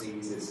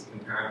frequencies is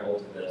comparable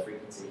to the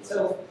frequency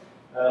itself.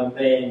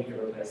 Then you can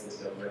replace this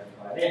delta F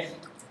by an F,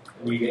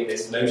 and you get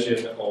this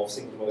notion of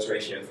signal-to-noise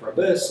ratio for a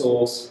burst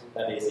source,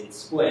 that is its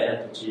square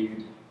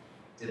amplitude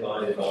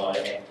divided by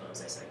F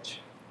times SH.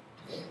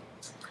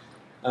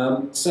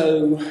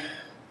 So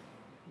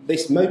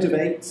this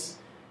motivates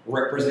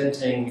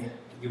representing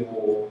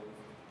your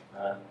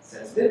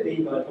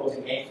sensitivity by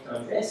plotting F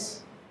times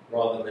S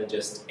rather than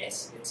just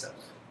S itself.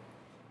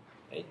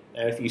 Okay.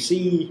 Now if you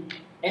see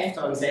F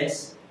times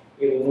S,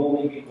 it will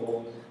normally be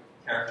called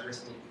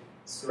characteristic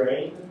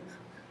strain.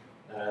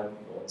 Or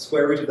the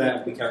square root of that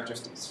will be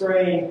characteristic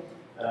strain.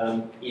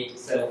 It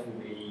itself will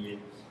be,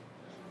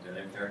 I don't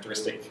know,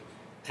 characteristic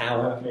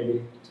power,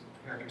 maybe,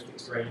 characteristic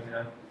strain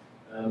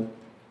power.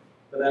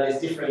 But that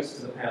is different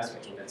to the power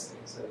spectral density.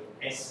 So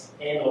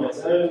Sn on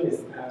its own is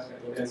the power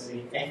spectral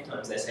density, F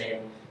times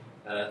Sn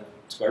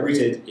square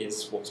rooted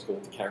is what's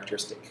called the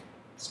characteristic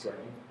strain.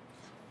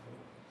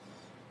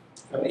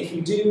 If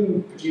you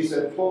do produce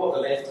a plot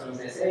of F times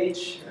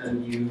Sh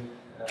and you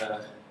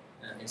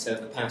instead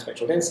of the power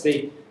spectral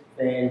density,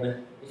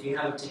 then if you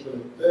have a particular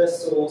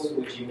burst source for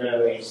which you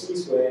know Hc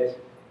squared,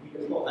 you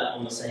can plot that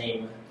on the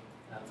same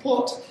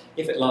plot.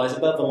 If it lies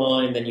above the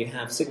line, then you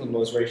have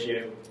signal-noise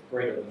ratio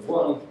greater than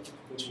 1,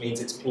 which means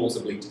it's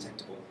plausibly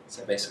detectable.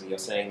 So basically you're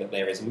saying that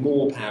there is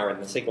more power in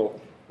the signal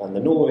than the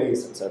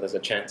noise, and so there's a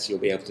chance you'll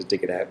be able to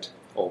dig it out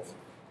of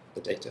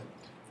the data.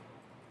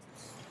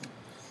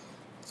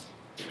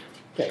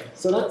 Okay,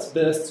 so that's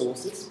burst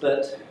sources,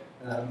 but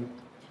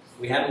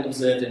we haven't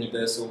observed any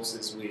burst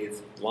sources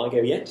with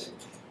LIGO yet.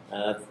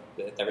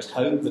 There is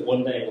hope that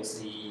one day we'll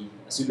see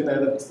a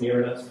supernova that's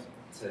near enough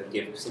to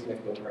give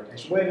significant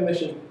gravitational wave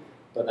emission,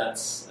 but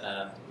that's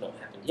not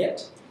happened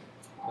yet.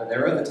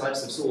 There are other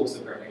types of source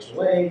of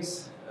gravitational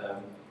waves,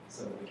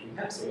 some of which we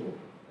have seen,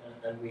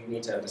 and we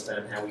need to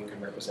understand how we can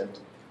represent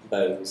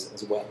those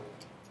as well.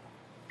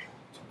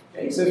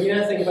 Okay, so if you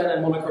now think about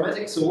a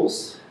monochromatic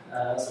source,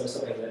 so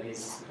something that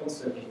is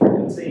constant in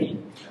frequency,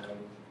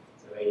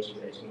 so H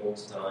is H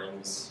naught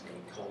times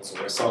a cos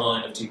or a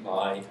sine of 2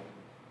 pi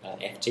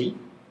ft.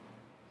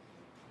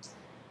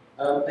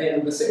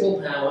 Then the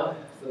signal power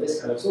for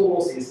this kind of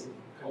source is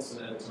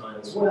constant over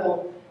time as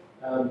well,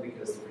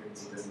 because the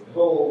frequency doesn't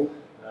evolve,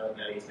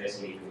 and it's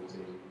basically equal to,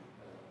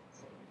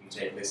 if you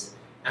take this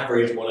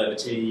average 1 over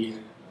t,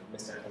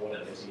 missed out 1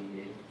 over t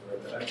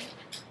here,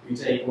 you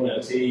take 1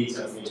 over t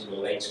times the integral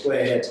of h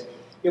squared,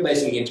 you're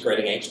basically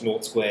integrating h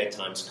naught squared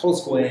times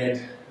cos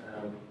squared.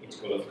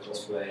 Integral of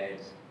cos squared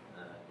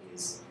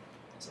is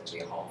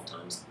essentially a half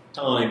times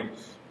time,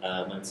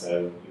 and so you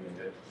end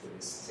up with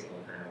this signal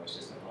power, which is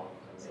just a half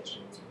times h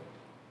naught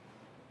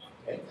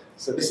squared. Okay.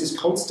 So this is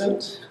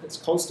constant. It's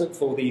constant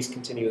for these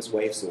continuous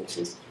wave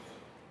sources,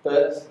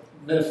 but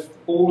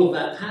all of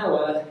that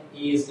power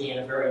is in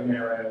a very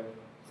narrow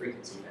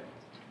frequency band,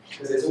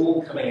 because it's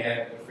all coming out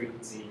at a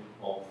frequency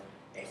of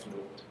f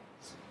naught.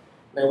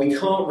 Now we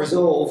can't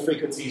resolve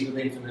frequencies with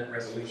infinite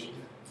resolution.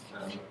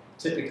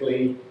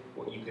 Typically,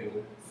 what you can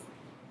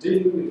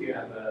do if you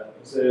have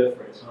observed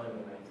for a time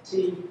of length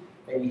t,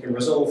 then you can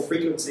resolve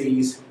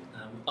frequencies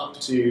up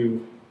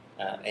to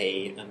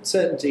a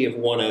uncertainty of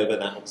 1 over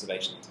that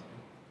observation time.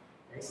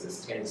 Okay, so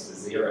this tends to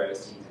 0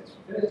 as t tends to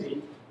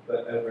infinity,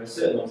 but over a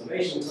certain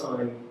observation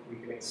time, we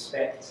can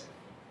expect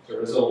to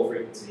resolve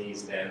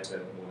frequencies down to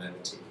 1 over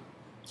t.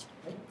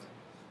 Okay.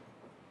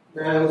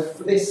 Now,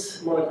 for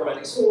this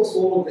monochromatic source,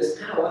 all of this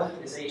power,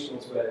 this h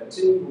naught squared over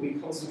 2, will be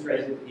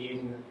concentrated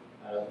in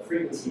the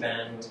frequency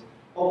band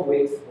of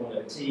width 1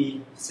 over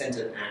t,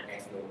 centered at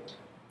f naught.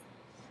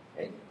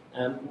 Okay.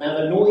 Now,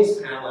 the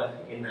noise power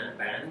in that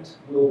band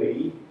will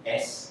be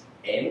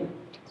Sn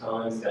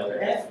times delta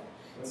f,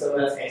 and so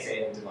that's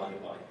Sn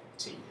divided by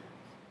t.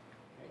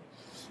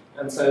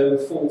 And so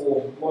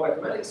for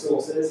monochromatic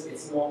sources,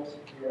 it's not,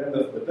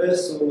 remember for the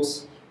burst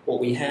source, what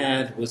we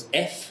had was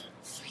F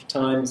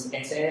times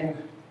Sn.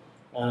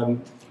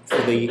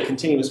 For the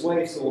continuous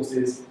wave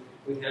sources,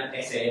 we have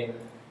Sn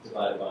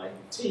divided by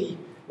t,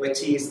 where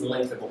t is the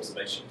length of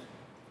observation.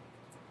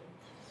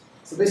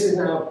 So this is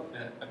now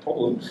a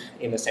problem,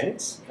 in a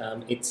sense.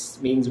 It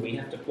means we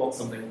have to plot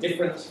something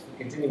different for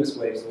continuous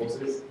wave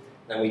sources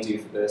than we do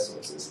for burst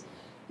sources.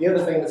 The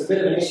other thing that's a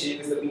bit of an issue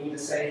is that we need to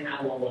say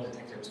how long one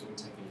detector is going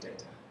to take.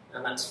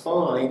 And that's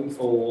fine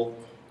for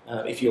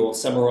if you're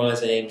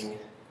summarizing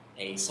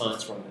a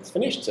science run that's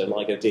finished. So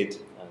LIGO did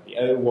the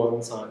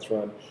O1 science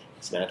run,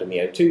 it's now done the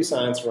O2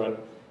 science run.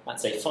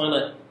 That's a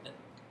finite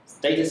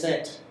data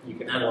set. You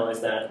can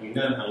analyze that, you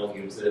know how long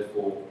you observe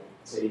for,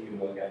 so you can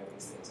work out what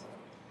these things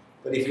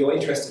But if you're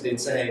interested in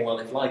saying, well,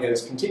 if LIGO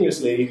is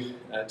continuously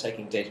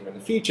taking data in the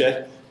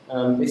future,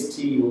 this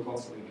T will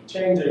constantly be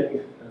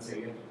changing, and so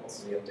you have to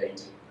constantly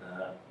update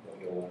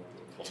what you're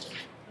plotting.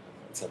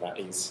 And so that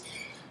is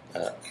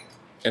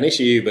an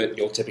issue, but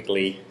you'll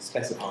typically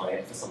specify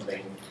it for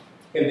something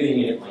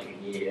convenient like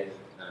a year,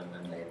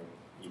 and then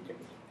you can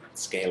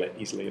scale it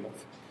easily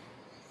enough.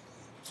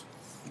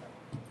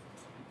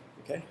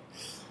 Okay.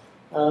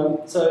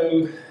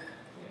 So,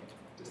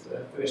 just to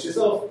finish this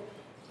off,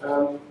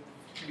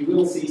 you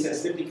will see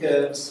sensitivity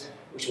curves,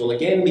 which will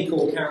again be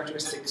called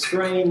characteristic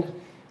strain,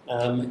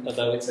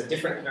 although it's a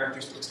different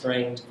characteristic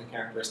strain to the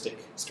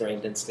characteristic strain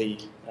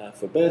density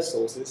for burst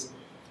sources.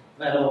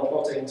 That are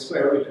plotting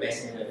square root of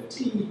Sn over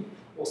T,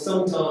 or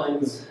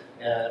sometimes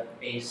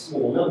a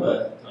small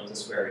number times the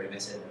square root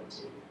of Sn over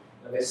T.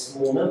 Now this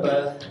small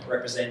number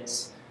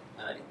represents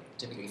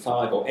typically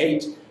 5 or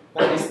 8.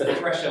 That is the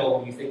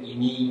threshold you think you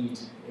need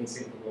in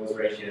signal-to-noise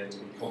ratio to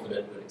be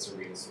confident that it's a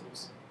real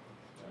source.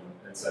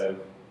 And so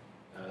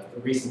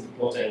the reason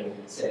for plotting,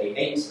 say,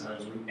 8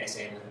 times root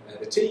Sn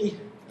over T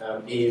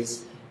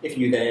is if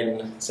you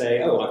then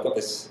say, oh, I've got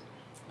this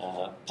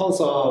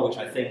pulsar, which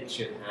I think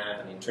should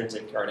have an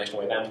intrinsic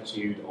gravitational wave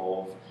amplitude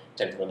of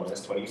 10 to the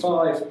minus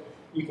 25,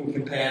 you can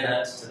compare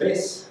that to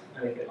this,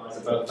 and if it lies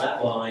above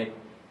that line,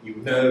 you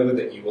know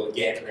that you will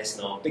get an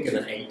SNR bigger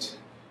than 8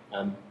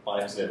 by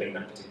observing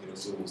that particular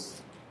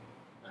source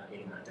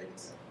in that data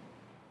set.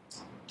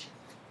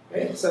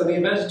 Okay, so the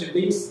advantage of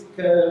these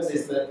curves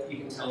is that you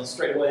can tell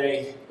straight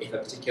away if a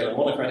particular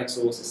monochromatic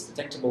source is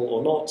detectable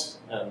or not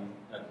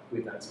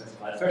with that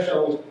specified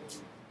threshold,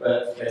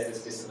 but there's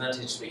this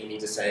disadvantage that you need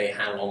to say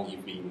how long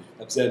you've been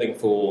observing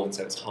for, and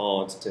so it's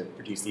hard to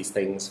produce these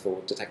things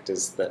for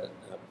detectors that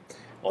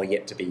are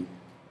yet to be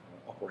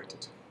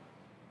operated.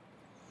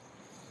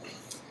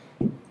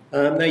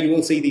 Now you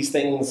will see these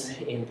things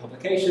in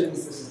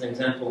publications. This is an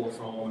example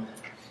from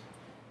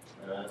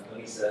at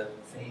least a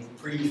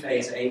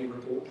pre-phase A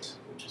report,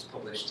 which was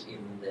published in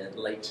the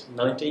late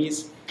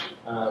 90s.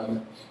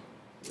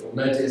 You'll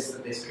notice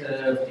that this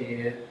curve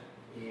here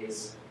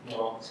is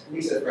marked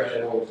LISA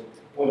threshold,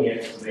 1 year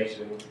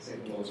observation,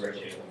 signal-to-noise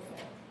ratio of 5.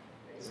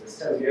 Okay, so this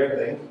tells you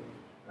everything.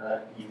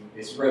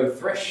 This rho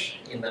thresh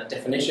in that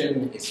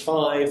definition is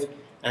 5,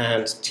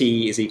 and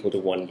T is equal to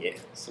 1 year.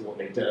 So what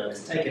they've done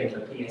is taken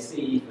the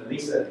PSD for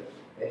LISA,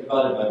 they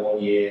divided by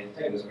 1 year,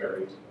 taken the square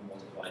root, and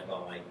multiplied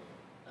by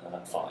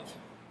 5.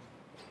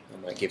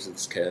 And that gives us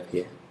this curve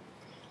here.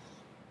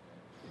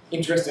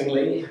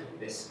 Interestingly,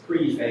 this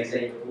pre-phase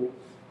A report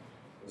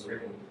was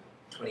written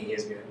 20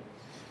 years ago,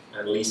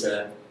 and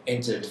LISA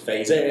entered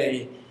phase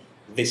A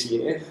this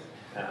year.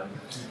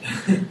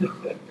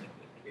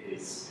 It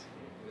was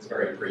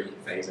very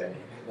pre-phase A. It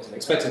wasn't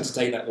expected to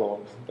take that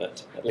long,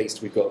 but at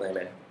least we've got there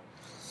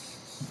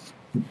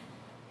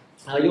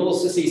now. You'll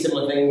also see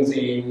similar things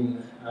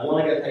in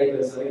LIGO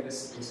papers. I think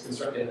this is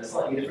constructed in a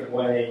slightly different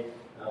way,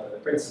 but the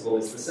principle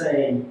is the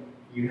same.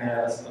 You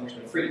have, as a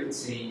function of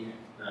frequency,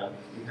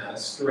 you have a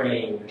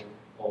strain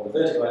on the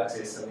vertical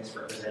axis, and this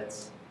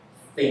represents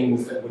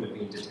things that would have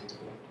been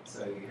detectable.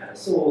 So you have a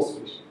source,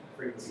 which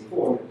frequency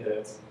 400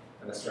 Hz,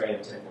 and a strain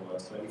of 10 to the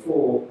minus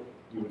 24.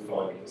 You would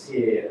find it was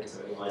here, and so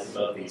it lies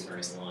above these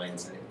various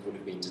lines, and it would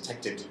have been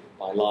detected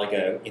by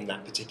LIGO in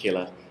that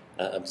particular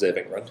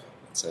observing run.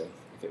 So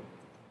if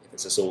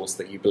it's a source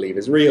that you believe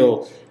is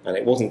real, and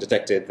it wasn't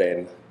detected,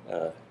 then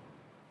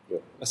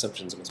your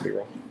assumptions must be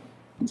wrong.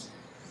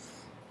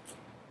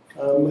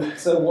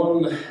 So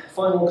one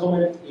final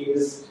comment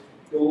is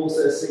you'll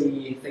also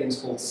see things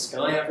called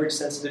sky average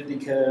sensitivity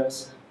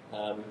curves.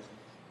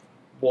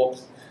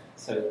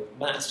 So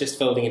that's just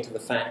folding into the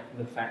fact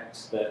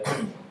that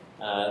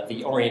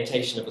the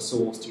orientation of a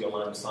source to your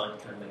line of sight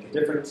can make a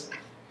difference.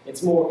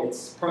 It's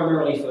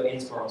primarily for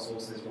inspiral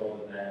sources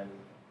rather than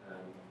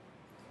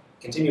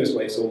continuous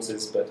wave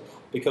sources, but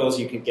because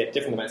you can get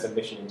different amounts of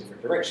emission in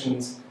different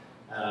directions,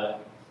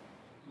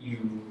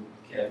 you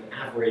can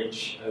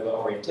average over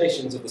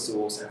orientations of the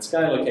source and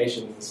scale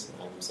locations.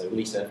 So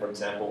LISA, for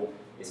example,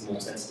 is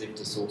more sensitive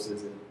to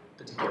sources in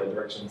particular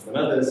directions than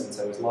others, and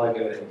so is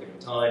LIGO at a given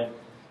time.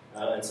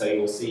 And so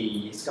you'll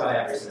see sky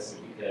average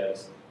sensitivity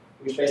curves,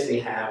 which basically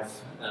have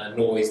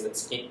noise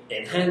that's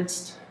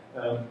enhanced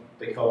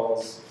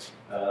because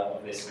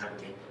of this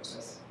averaging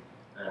process.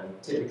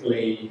 And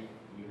typically,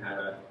 you have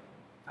a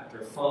factor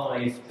of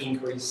 5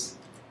 increase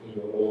in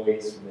your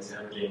noise from this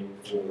averaging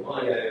for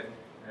LIGO,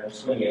 and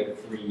 20 over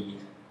 3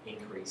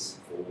 increase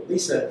for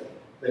LISA.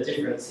 The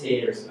difference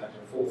here is a factor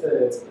of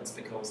 4/3, and that's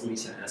because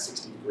LISA has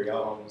 60-degree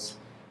arms,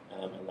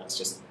 and that's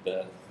just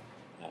the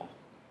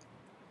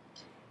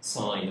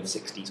sine of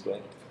 60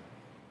 squared.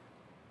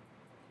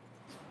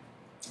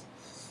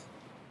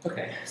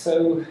 Okay,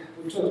 so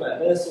we talked about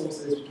burst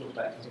sources, we talked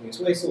about continuous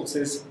wave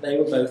sources. They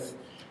were both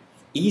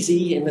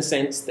easy in the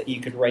sense that you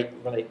could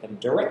relate them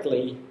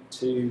directly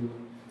to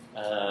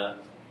the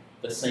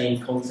same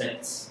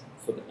concepts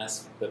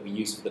that we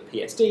use for the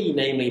PSD,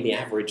 namely the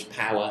average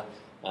power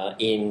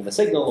in the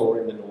signal or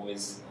in the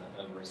noise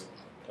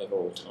over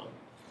all time.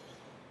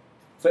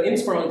 For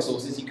inspiraling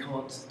sources, you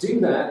can't do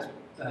that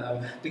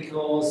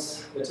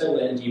because the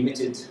total energy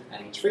emitted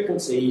at each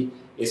frequency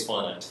is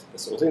finite. The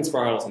source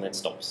inspirals and then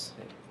stops.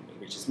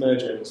 It reaches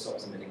merger and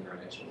stops emitting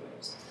gravitational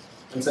waves.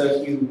 And so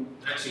if you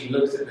actually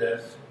looked at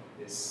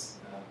this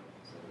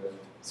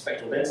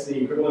spectral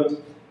density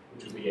equivalent,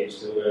 which would be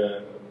h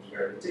tilde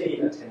over t,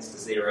 that tends to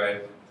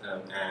 0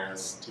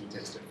 as t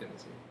tends to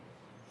infinity.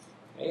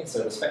 Okay,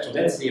 so the spectral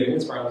density of an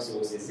inspiraling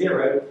source is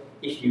 0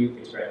 if you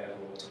integrate over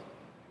all time.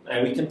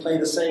 Now we can play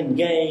the same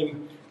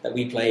game that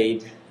we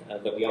played,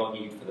 that we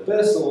argued for the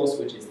burst source,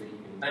 which is that you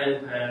can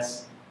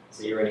bandpass,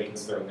 so you're only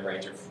considering the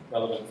range of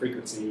relevant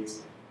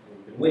frequencies, and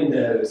you can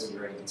window, so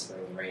you're only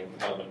considering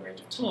the relevant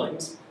range of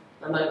times,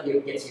 and that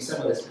gets you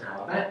some of this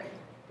power back.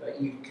 But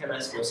you can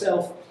ask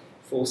yourself,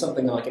 for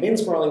something like an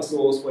inspiraling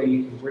source where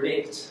you can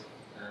predict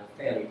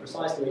fairly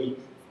precisely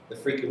the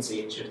frequency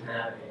it should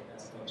have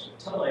as a function of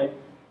time,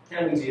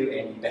 can we do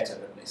any better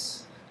than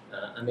this?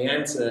 And the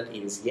answer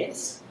is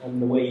yes,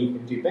 and the way you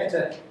can do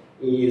better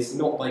is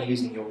not by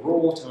using your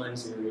raw time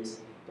series,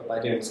 but by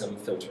doing some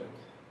filtering.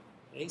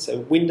 Okay,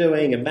 so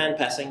windowing and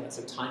bandpassing, that's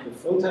a type of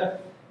filter,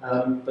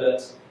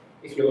 but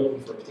if you're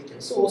looking for a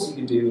particular source, you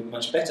can do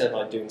much better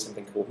by doing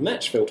something called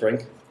match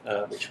filtering,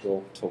 which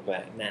we'll talk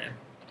about now.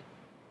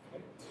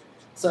 Okay.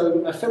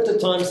 So a filtered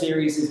time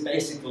series is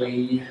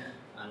basically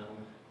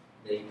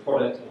the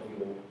product of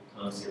your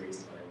time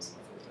series times a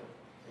filter.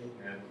 Okay,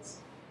 now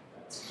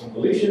that's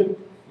convolution.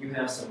 You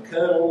have some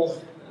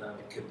kernel,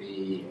 it could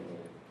be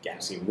a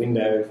Gaussian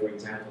window, for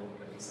example, it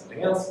could be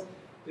something else.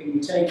 But you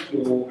take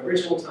your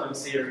original time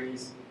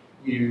series,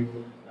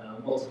 you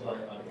multiply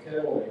it by the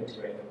kernel and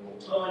integrate them all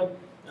time,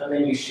 and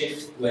then you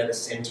shift where the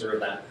center of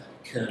that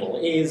kernel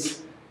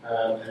is,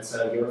 and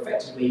so you're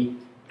effectively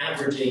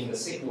averaging the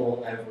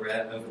signal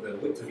over the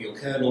width of your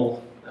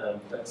kernel,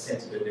 but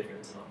centered at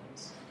different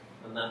times.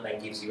 And that then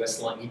gives you a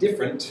slightly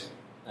different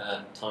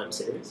time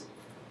series.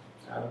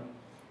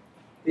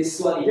 This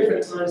slightly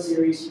different time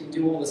series, you can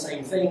do all the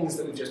same things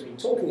that we've just been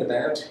talking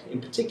about.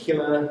 In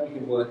particular, you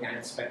can work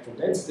out spectral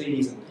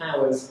densities and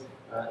powers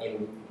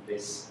in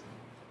this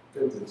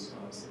filtered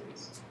time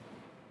series.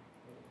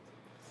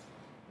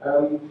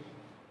 In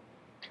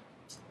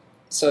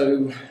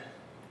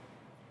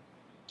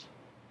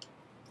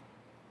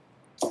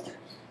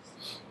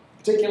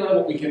particular,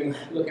 what we can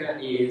look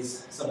at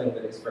is something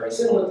that is very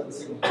similar to the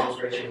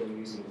signal-to-noise ratio we were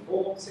using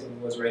before.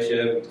 Signal-to-noise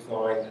ratio we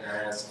defined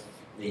as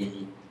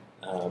the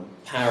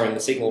power in the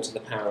signal to the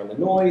power in the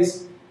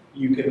noise.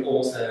 You can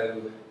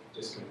also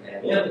just compare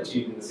the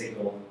amplitude in the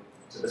signal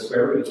to the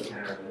square root of the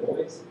power in the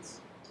noise. It's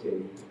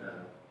clearly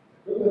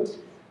equivalent.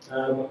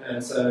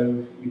 And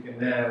so you can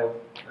now,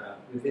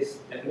 with this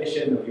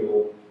definition of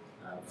your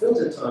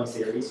filtered time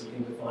series, you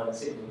can define a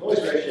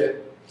signal-to-noise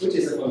ratio, which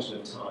is a function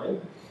of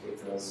time,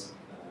 because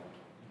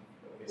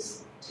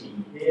this t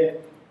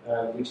here,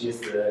 which is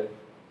the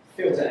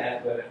filter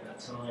output at that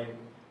time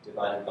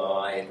divided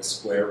by the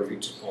square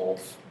root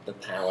of the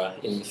power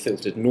in the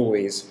filtered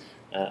noise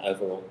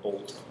over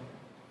all time.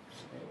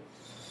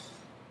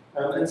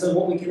 Okay. And so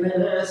what we can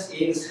then ask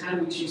is, how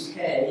do we choose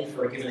k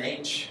for a given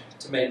h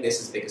to make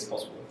this as big as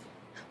possible?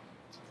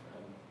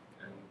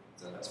 And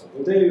so that's what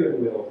we'll do, and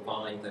we'll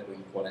find that we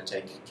want to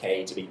take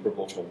k to be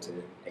proportional to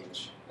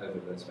h over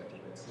the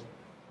spectral density.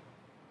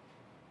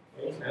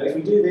 Okay. Now if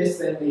we do this,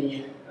 then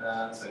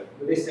so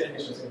with this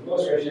definition of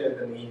signal-to-noise ratio,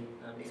 then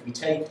if we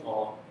take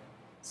our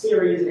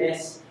series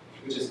S,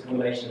 which is a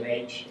combination of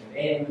H and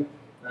N,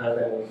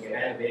 then what we get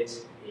out of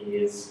it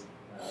is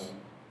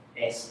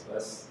S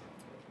plus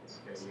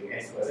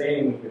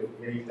N with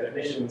these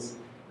definitions.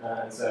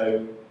 And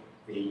so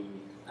the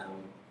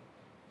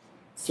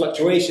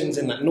fluctuations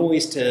in that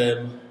noise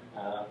term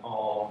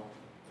are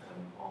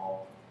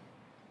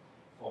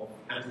of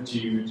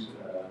amplitude,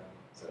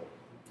 so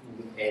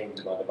N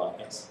divided by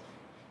S.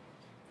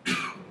 I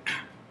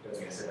don't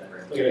think I said that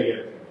very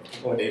clearly. The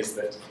point is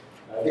that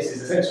this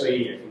is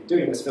essentially, if you're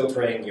doing this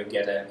filtering, you'll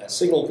get a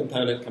signal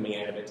component coming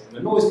out of it and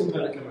a noise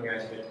component coming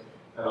out of it.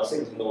 And our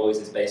signal to noise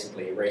is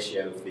basically a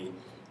ratio of the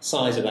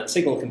size of that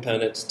signal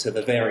component to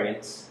the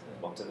variance,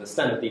 well, to the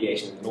standard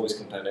deviation of the noise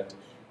component,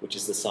 which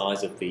is the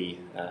size of the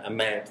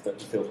amount that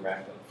the filter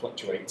output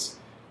fluctuates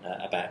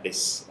about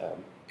this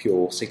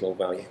pure signal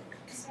value.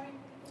 Sorry,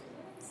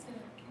 what is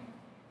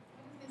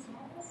the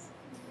small s?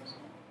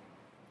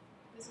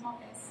 The small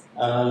s?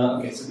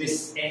 Okay, so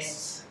this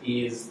S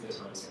is the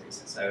time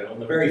series. So on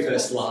the very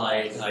first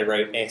slide, I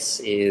wrote S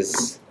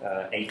is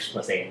H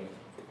plus N.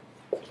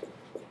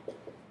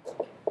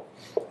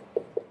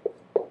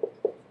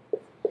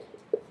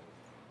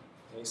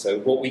 Okay, so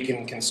what we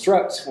can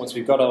construct once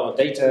we've got our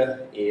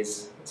data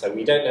is, so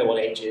we don't know what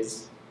H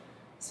is,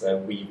 so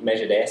we've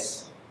measured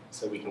S,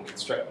 so we can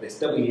construct this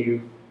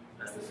W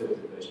as the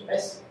filtered version of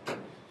S.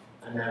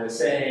 And now we're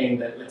saying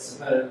that let's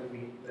suppose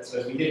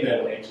we did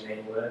know what H and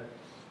N were,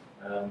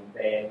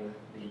 then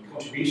the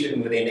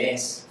contribution within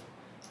S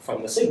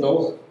from the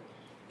signal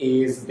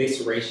is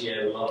this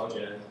ratio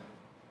larger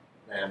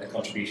than the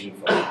contribution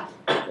from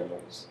the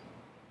noise.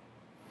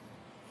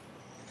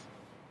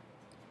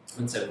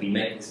 And so if we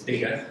make this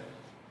bigger,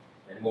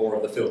 and more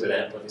of the filtered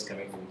output is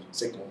coming from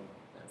signal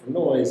than from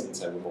noise, and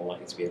so we're more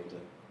likely to be able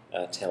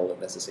to tell that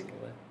there's a signal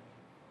there.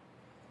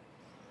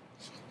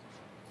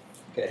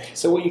 Okay,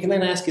 so what you can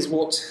then ask is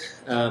what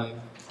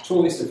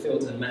choice of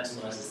filter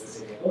maximizes the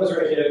signal-noise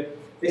ratio.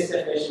 This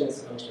definition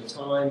is a function of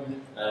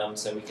time,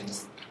 so we can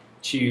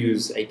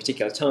choose a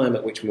particular time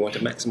at which we want to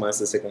maximize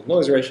the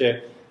signal-noise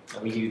ratio,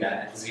 and we do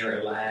that at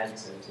 0 lag,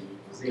 so t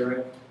equals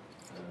 0.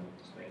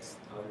 Just makes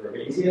it a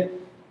bit easier.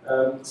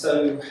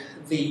 So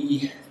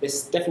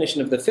this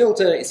definition of the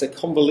filter is a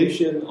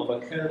convolution of a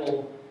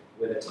kernel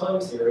with a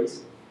time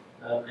series,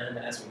 and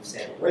as we've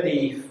said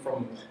already,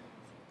 from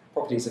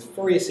properties of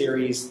Fourier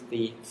series,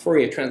 the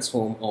Fourier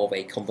transform of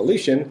a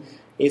convolution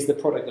is the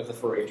product of the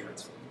Fourier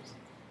transforms.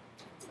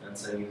 And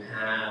so you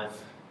have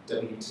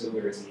W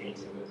tilde is the A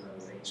tilde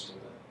times H tilde.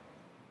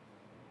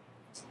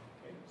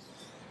 Okay.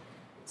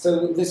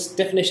 So this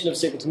definition of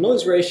signal to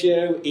noise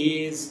ratio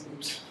is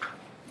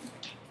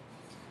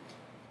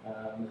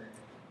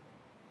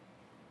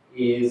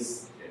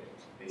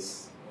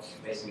this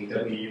basically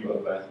W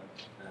over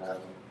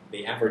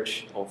the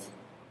average of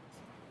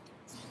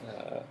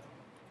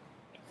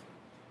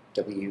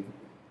W,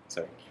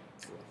 sorry.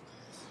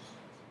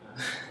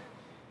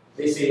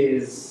 This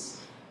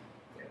is,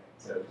 yeah,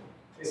 so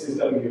this is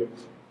W of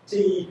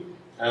T.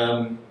 Yeah,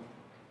 what am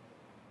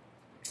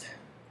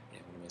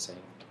I saying?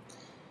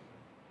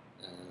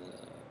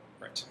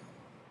 Right.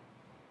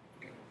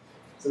 Okay.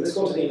 So this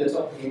quantity in the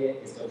top here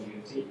is W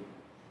of T.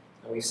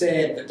 And we've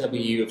said that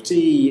W of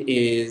T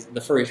is the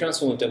Fourier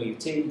transform of W of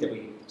T,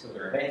 W tilde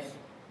of F,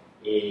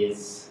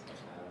 is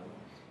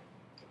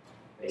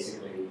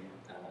basically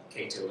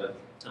K tilde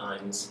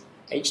times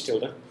H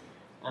tilde,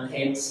 and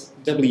hence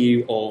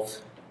W of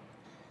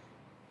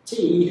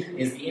T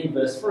is the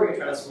inverse Fourier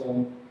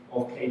transform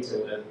of K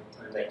tilde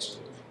times H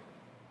tilde.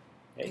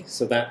 Okay,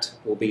 so that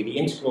will be the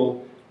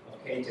integral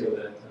of K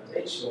tilde times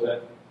H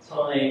tilde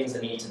times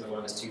an e to the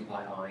minus 2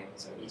 pi I,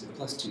 so e to the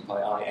plus 2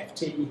 pi I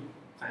ft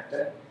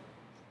factor.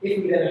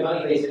 If we then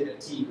evaluate it at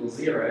t equals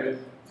 0,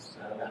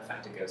 that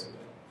factor goes away.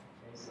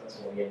 Okay, so that's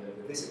why we end up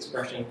with this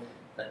expression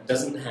that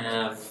doesn't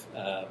have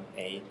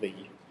the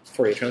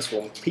Fourier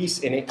transform piece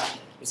in it.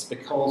 It's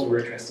because we're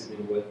interested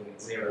in working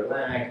at 0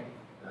 lag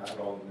rather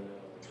than an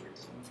arbitrary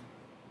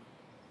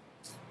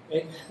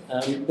time.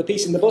 Okay. The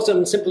piece in the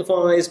bottom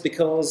simplifies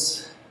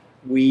because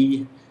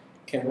we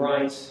can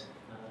write,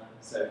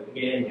 so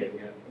again, we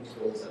have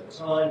integrals over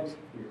time.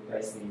 We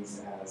replace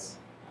these as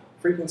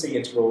frequency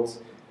integrals,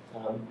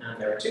 and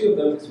there are two of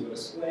them because we've got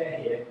a square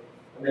here.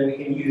 And then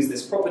we can use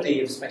this property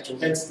of spectral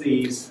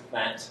densities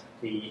that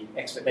the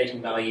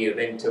expectation value of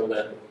n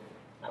tilde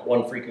at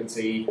one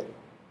frequency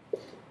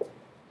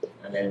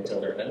and n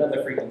tilde at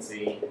another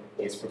frequency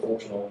is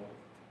proportional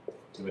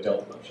to a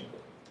delta function.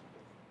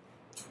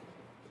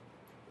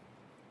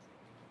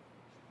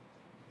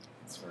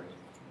 That's very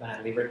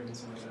badly written,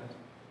 something like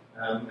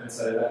that. And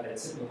so that then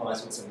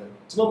simplifies what's in the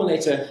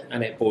denominator,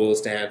 and it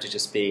boils down to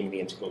just being the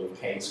integral of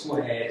k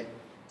squared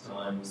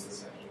times the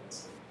spectral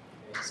density.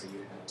 Okay, so you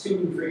have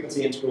two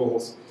frequency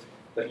integrals,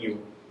 but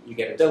you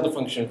get a delta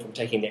function from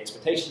taking the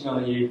expectation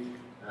value,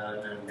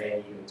 and then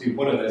you can do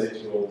one of those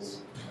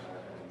integrals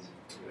and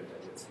you end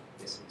up with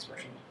this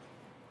expression.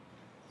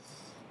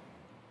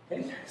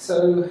 Okay,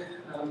 so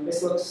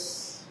this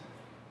looks.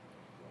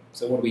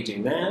 So what do we do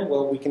now?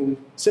 Well, we can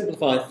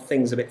simplify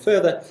things a bit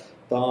further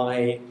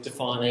by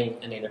defining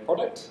an inner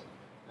product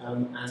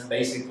as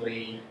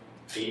basically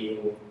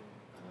being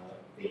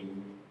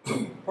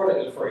the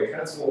product of Fourier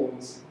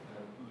transforms.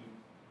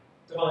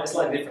 You define it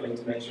slightly differently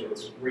to make sure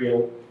it's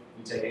real.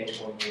 You take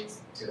h1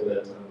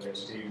 tilde times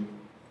h2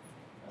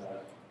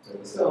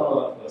 tilde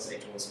star plus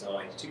h1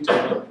 star h2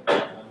 tilde.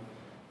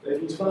 But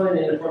if you define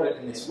an inner product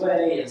in this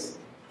way, as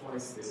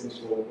twice this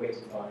integral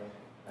weighted by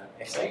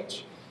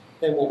sh,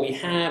 then what we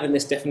have in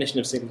this definition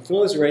of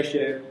signal-to-noise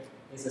ratio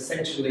is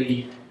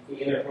essentially the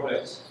inner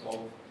product of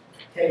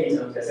k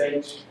times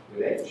sh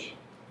with h,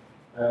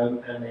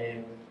 and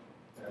then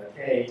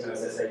k times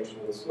sh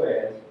all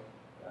squared,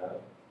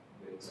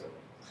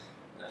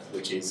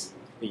 which is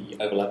the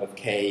overlap of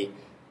k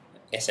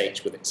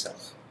sh with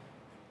itself.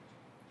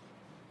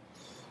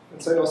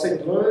 And so our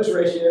signal-to-noise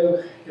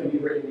ratio can be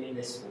written in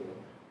this form.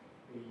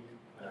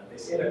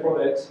 This inner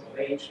product of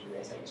h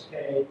with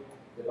shk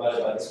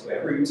divided by the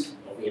square root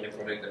of the inner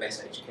product of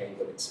shk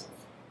with itself.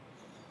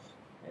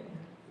 Okay.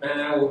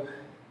 Now,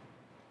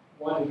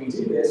 why do we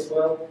do this?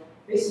 Well,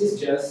 this is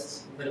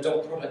just the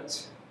dot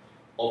product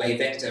of a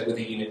vector with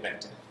a unit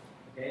vector.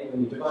 Okay?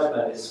 When you divide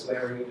by the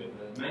square root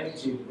of the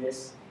magnitude of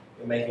this,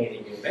 you're making it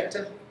a unit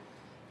vector.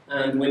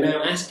 And we're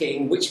now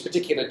asking which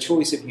particular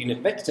choice of unit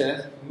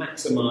vector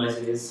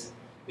maximizes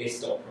this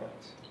dot product.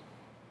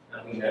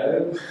 And we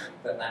know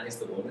that that is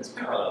the one that's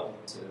parallel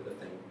to the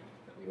thing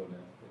that we want to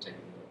take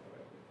the dot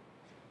product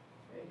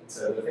with. Okay? And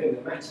so the thing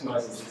that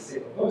maximizes the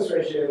signal-to-noise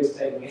ratio is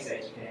taking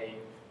shk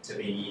to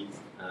be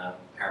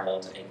parallel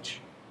to h.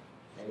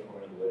 Okay? Or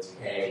in other words,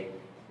 k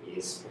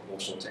is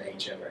proportional to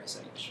h over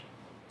sh.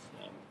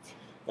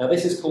 Now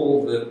this is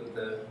called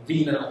the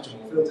Wiener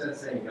optimal filter,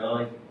 same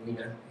guy,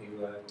 Wiener, who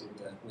did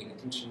the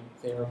Wiener-Tinschen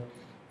theorem.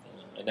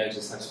 I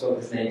noticed I've spelled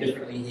his name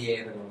differently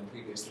here than on the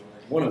previous slide.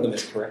 One of them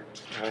is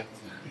correct. I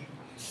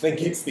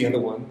think it's the other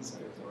one, so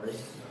sorry.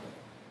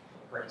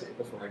 I'll correct it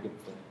before I give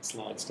the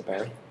slides to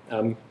Barry.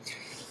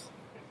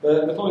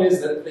 The point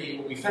is that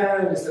what we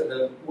found is that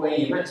the way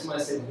you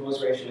maximize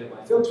signal-to-noise ratio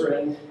by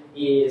filtering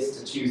is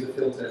to choose a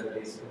filter that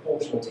is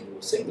proportional to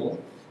your signal,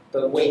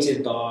 but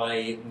weighted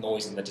by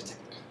noise in the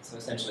detector. So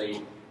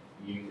essentially,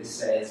 this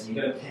says you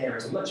don't care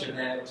as much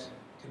about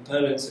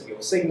components of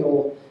your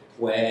signal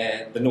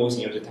where the noise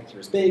in your detector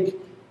is big,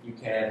 you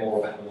care more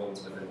about the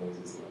ones where the noise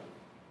is low.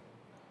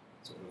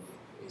 Sort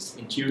of is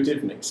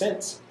intuitive, makes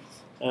sense.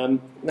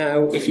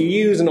 Now, if you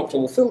use an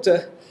optimal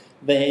filter,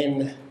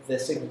 then the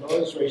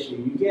signal-to-noise ratio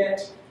you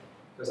get,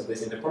 because of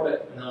this inner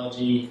product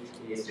analogy,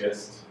 is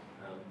just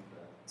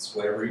the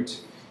square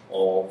root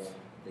of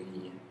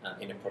the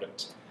inner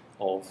product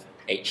of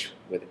H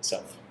with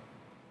itself.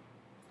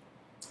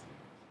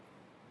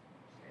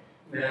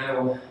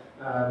 Now,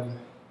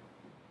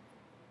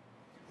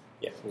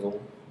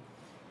 we'll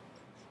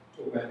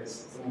talk about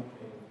this in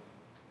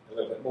a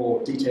little bit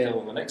more detail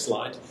on the next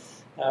slide.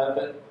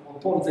 But one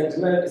important thing to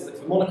note is that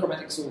for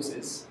monochromatic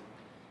sources,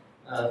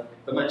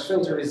 the match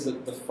filter is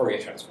the Fourier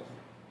transform.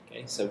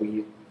 Okay, so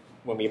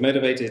when we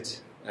motivated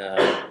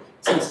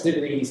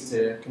sensitivities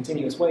to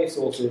continuous wave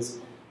sources,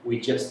 we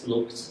just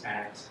looked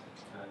at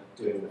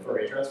doing the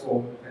Fourier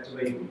transform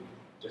effectively. We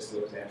just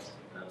looked at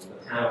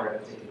the power at a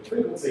particular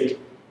frequency.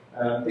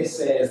 This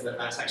says that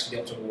that's actually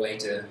the optimal way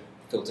to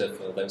filter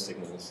for those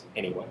signals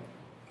anyway.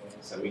 Okay,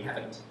 so we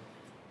haven't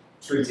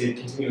treated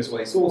continuous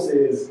wave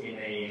sources in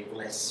a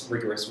less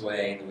rigorous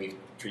way than we've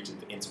treated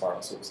the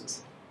in-spiral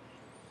sources.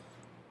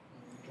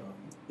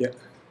 Yeah.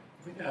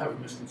 I think I have a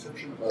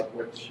misconception about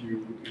what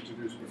you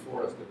introduced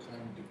before as the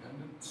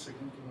time-dependent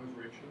signal-to-noise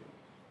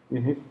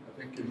ratio. I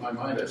think in my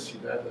mind I see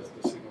that as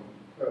the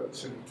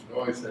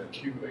signal-to-noise that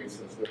accumulates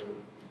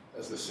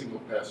as the signal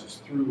passes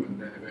through, and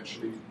then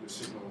eventually the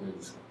signal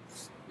is,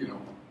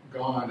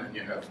 gone, and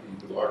you have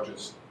the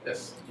largest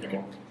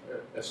S2N,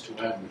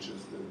 which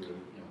is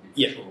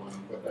the official one,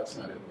 but that's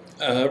not it.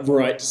 Right?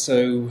 Right.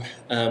 So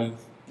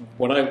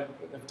what I've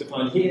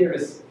defined here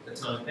is the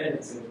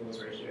time-dependent signal-to-noise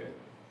ratio.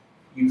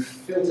 You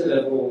filtered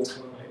over all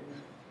time.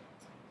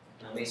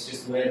 It's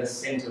just where the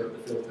center of the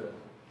filter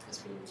has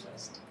been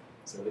placed.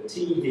 So the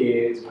T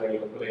here is where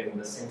you're putting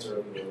the center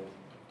of your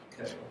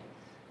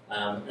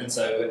kernel. And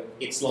so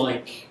it's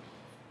like,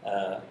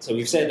 so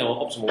we've said our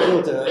optimal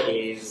filter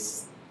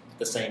is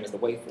the same as the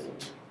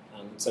waveform.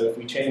 So if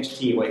we change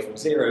T away from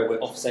 0, we're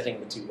offsetting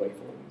the two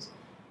waveforms.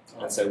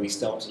 And so we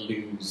start to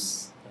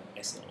lose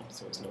SNR,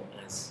 so it's not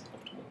as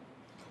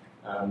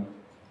optimal.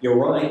 You're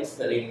right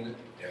that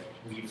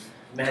we've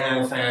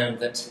now found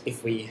that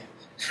if we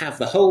have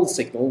the whole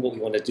signal, what we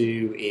want to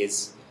do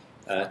is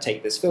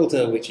take this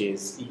filter, which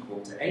is equal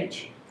to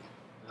H.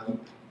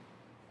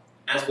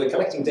 As we're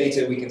collecting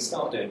data, we can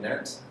start doing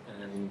that,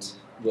 and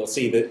we'll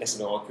see the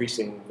SNR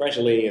increasing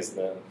gradually as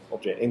the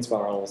object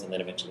inspirals, and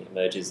then eventually it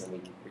merges, and we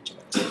can reach a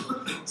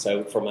maximum.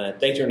 So from a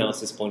data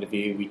analysis point of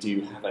view, we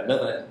do have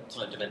another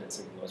time-dependent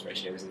signal-noise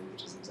ratio,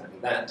 which is exactly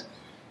that.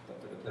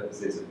 But for the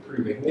purposes of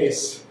proving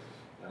this,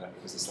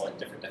 it was a slightly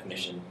different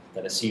definition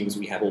that assumes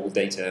we have all the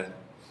data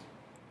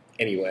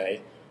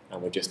anyway,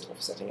 and we're just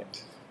offsetting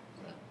it.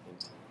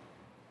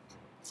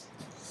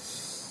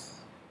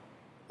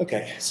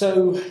 Okay,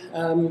 so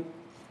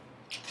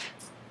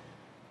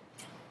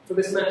for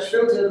this match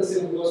filter, the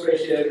signal-to-noise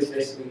ratio is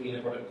basically the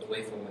inner product of the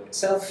waveform with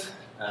itself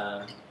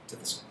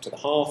to the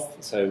half.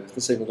 So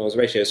the signal-to-noise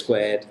ratio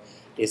squared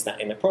is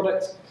that inner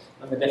product,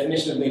 and the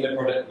definition of the inner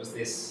product was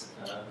this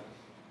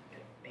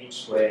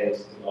H squared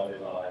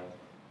divided by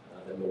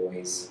the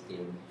noise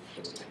in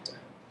the detector.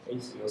 Okay,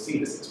 so you'll see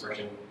this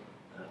expression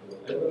all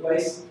over the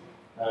place.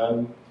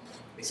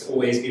 This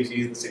always gives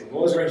you the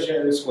signal-noise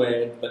ratio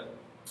squared, but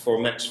for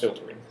match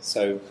filtering.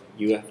 So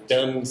you have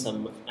done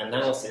some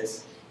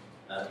analysis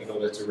in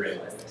order to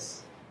realize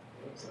this.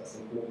 Okay, so that's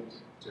important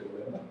to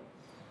remember.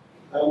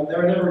 There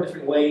are a number of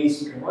different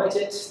ways you can write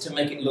it to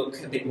make it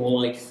look a bit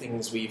more like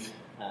things we've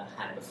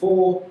had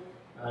before.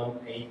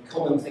 A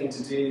common thing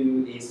to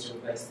do is to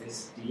replace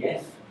this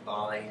df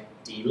by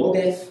d log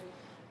f.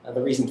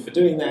 The reason for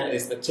doing that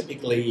is that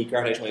typically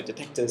gravitational wave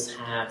detectors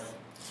have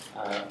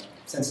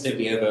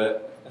sensitivity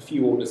over a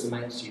few orders of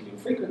magnitude in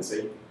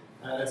frequency.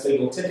 So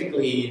you'll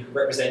typically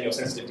represent your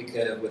sensitivity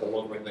curve with a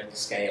logarithmic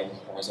scale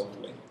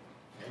horizontally.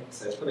 Okay?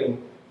 So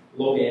putting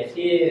log f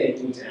here,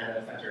 you need to add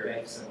a factor of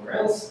f somewhere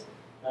else.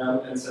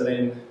 And so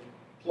then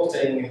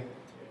plotting,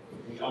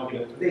 the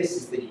argument for this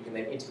is that you can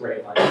then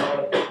integrate by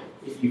I.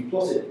 If you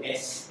plotted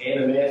S,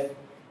 N, and F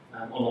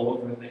on a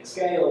logarithmic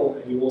scale,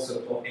 and you also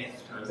plot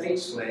F times H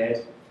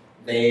squared,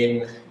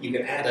 then you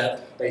can add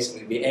up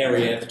basically the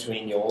area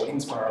between your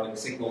inspiraling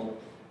signal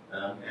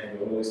and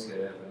your noise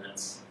curve, and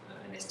that's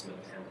an estimate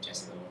of how much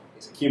SNR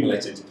is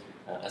accumulated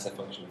as a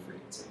function of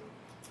frequency.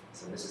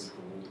 So this is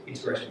called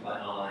integration by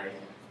I,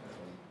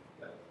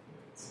 but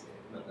it's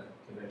another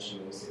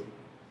convention we'll see.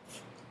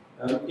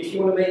 If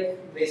you want to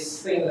make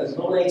this thing as a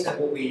denominator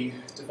what we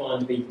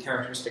defined to be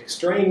characteristic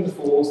strain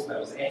before, so that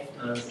was F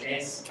times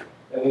S,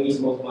 then we need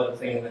to multiply the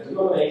thing in the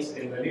denominator,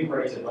 in the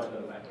numerator by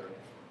another factor of F.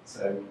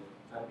 So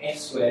F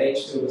squared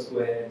H tilde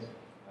squared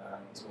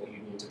is what you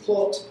need to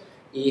plot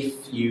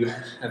if you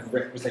have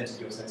represented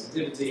your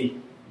sensitivity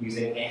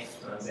using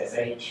F times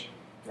SH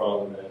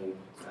rather than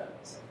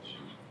SH.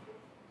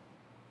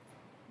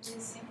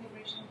 This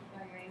integration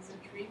is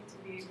a trick to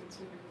be able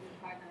to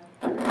define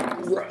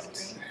a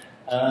right.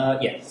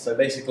 Yeah, so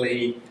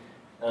basically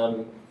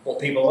what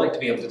people like to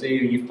be able to do,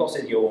 you've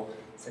plotted your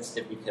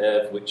sensitivity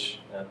curve, which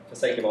for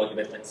sake of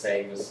argument, let's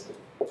say was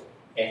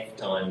F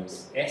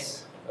times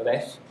S of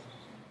F.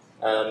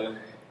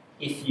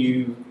 If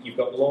you've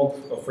got log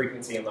of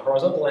frequency on the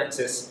horizontal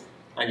axis,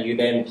 and you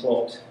then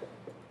plot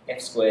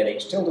F squared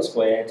H tilde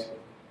squared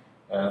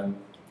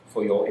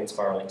for your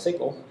inspiraling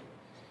signal,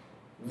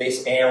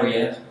 this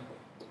area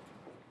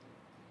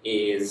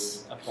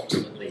is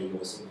approximately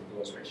your signal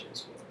noise ratio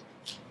squared.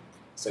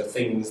 So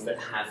things that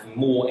have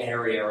more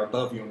area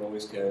above your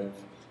noise curve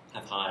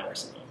have higher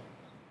SNR.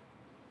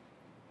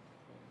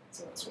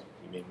 So that's what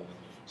we mean by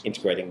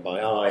integrating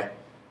by I.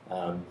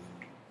 I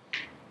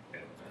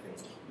think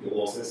you'll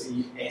also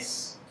see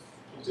S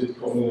plotted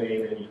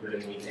commonly, and then you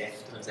really need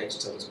F times H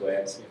tilde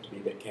squared, so you have to be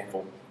a bit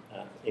careful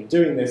in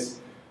doing this.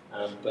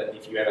 But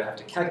if you ever have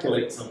to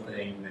calculate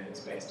something, then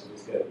it's best to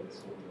just go with this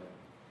formula,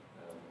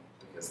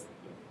 because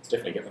you'll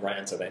definitely get the right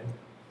answer then.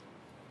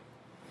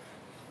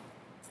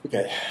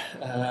 Okay.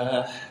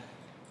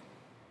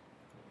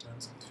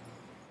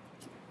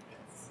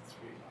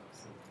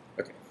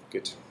 Okay,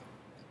 good.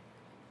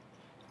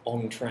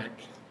 On track.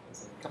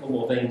 There's a couple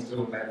more things to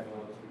talk about.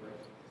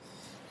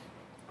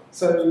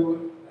 So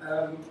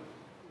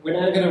we're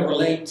now going to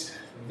relate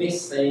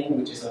this thing,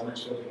 which is our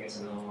match filtering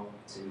SNR,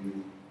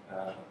 to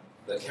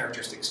the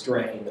characteristic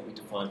strain that we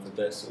defined for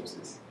burst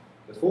sources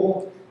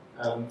before.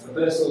 For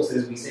burst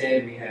sources, we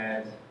said we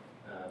had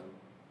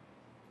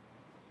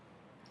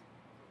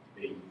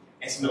the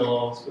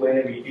SNR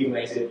squared we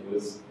accumulated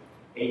was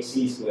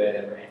HC squared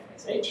over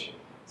FSH.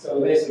 So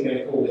we're basically going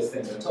to call this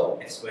thing on the top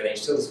F squared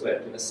H tilde squared.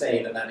 We're going to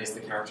say that that is the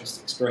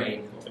characteristic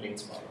strain of an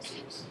inspiral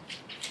source.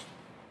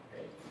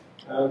 Okay.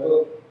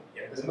 But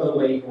yeah, there's another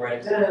way you can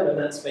write it down, and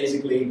that's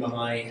basically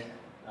by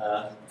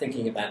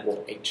thinking about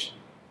what H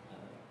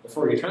the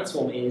Fourier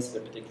transform is for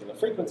a particular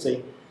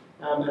frequency.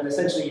 And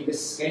essentially this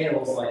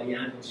scales like the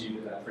amplitude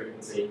of that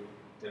frequency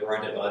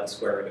divided by the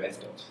square root of f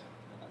dot.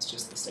 That's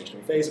just the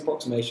stationary phase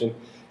approximation.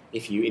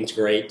 If you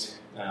integrate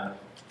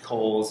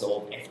cos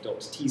of f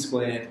dot t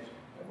squared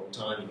over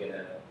time, you get a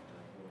 1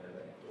 over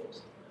f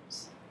dot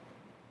times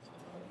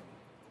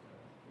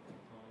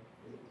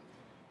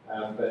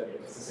but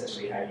it's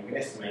essentially how you can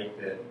estimate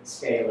the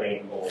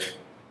scaling of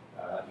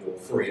your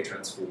Fourier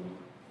transform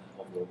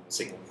of your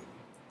signal.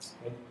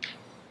 Okay.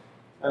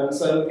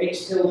 So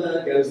h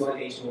tilde goes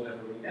like h naught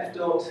over root f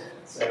dot,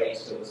 so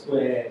h tilde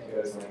squared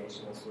goes like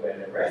h naught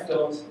squared over f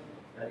dot,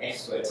 and f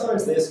squared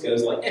times this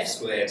goes like f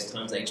squared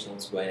times h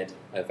naught squared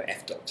over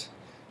f dot.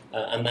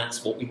 And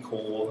that's what we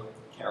call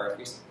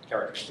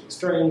characteristic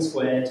strain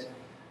squared.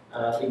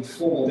 The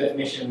formal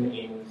definition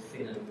in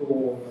Finn and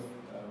Thorne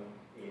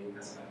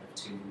has a factor of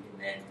 2 in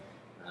there,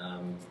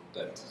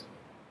 but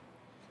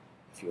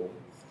if you're,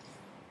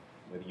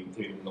 whether you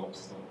include it or not,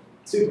 it's not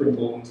super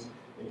important.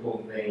 The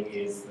important thing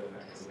is the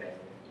factors of f and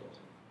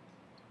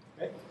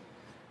f dot.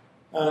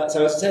 Okay. So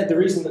as I said, the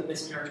reason that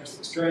this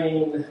characteristic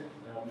strain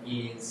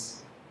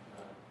is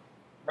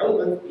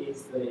relevant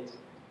is that it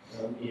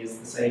is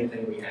the same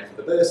thing we had for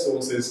the burst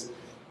sources.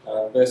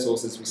 Burst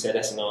sources, we said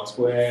SNR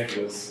squared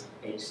was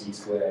HC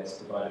squared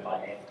divided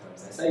by f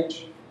times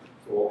SH.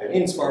 For an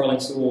in-spiraling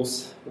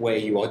source where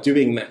you are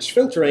doing match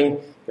filtering,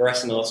 your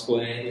SNR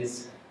squared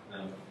is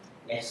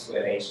f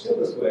squared h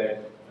tilde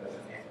squared over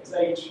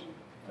f sh.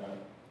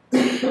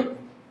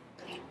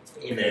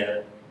 In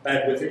a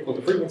bandwidth equal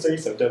to frequency,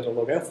 so delta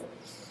log f.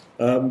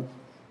 And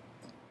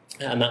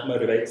that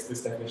motivates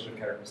this definition of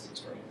characteristic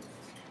strain.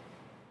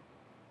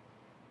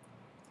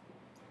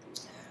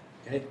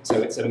 Okay,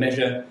 so it's a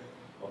measure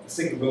of the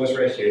signal noise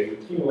ratio you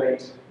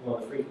accumulate while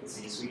the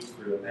frequency sweeps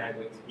through a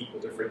bandwidth equal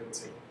to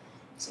frequency.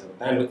 So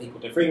bandwidth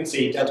equal to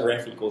frequency, delta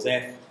f equals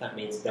f, that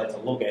means delta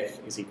log f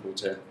is equal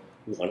to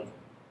 1. And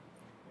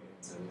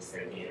so this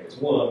thing here is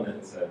 1,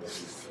 and so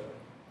this is the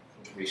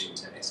contribution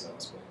to SNR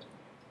squared.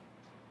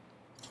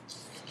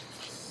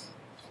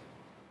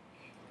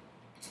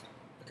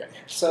 Okay,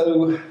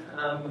 so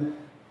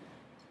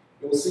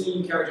you'll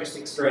see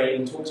characteristic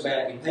strain talked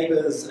about in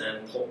papers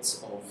and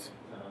plots of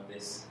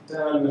this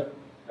done.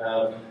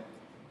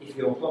 If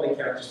you're plotting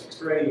characteristic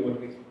strain, you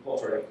want to be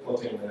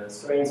plotting the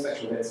strain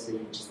spectral density,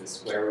 which is the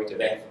square root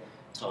of f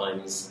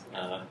times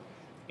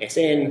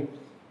Sn,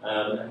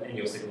 and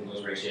your signal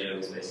noise ratio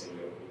is basically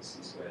your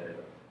HC squared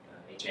over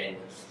Hn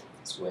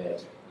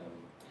squared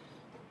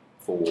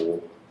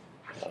for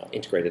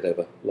integrated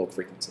over log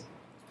frequency.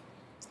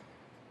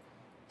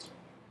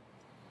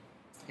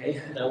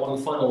 Okay, now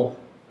one final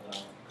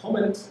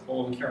comment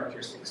on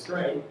characteristic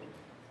strain.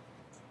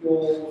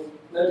 You'll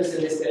notice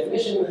in this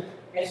definition,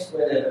 f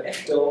squared over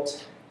f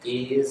dot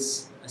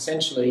is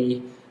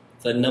essentially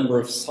the number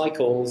of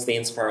cycles the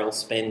inspiral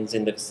spends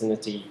in the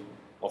vicinity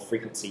of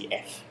frequency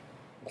f.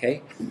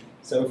 Okay?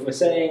 So if we're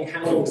saying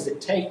how long does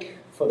it take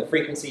for the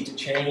frequency to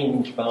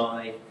change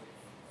by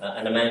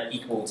an amount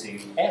equal to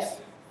f,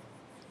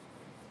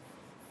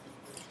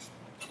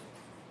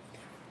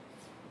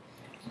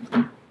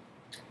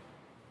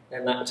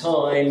 then that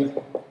time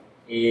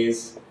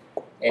is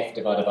f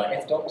divided by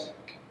f dot.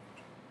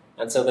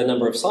 And so the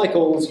number of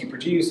cycles you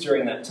produce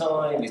during that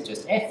time is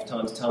just f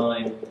times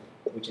time,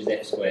 which is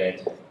f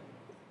squared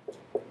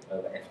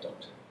over f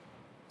dot.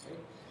 Okay.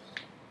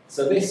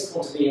 So this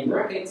quantity in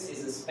brackets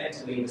is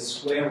effectively the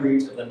square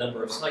root of the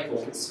number of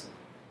cycles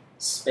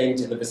spent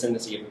in the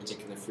vicinity of a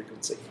particular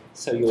frequency.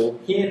 So you'll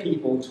hear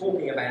people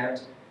talking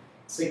about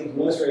signal to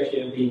noise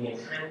ratio being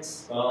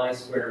enhanced by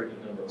square root of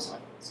the number of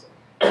cycles.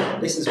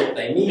 This is what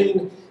they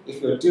mean.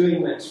 If you're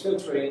doing match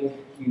filtering,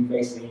 you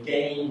basically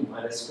gain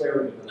by the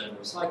square root of the number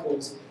of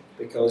cycles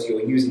because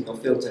you're using your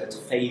filter to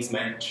phase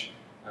match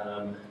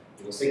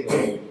your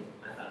signal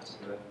at that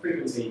particular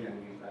frequency,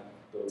 and that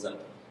builds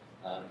up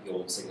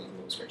your signal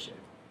to noise ratio.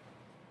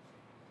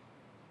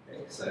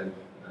 Okay, so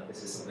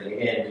this is something,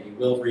 again, that you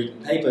will read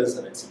in papers,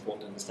 and it's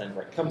important to understand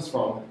where it comes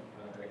from.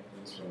 And it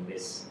comes from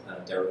this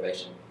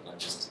derivation that I've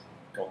just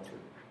gone through.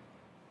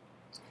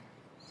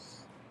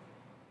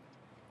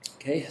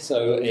 Okay,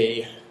 so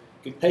a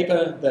good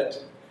paper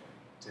that,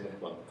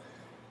 well,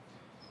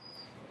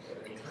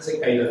 a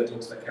classic paper that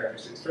talks about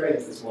characteristic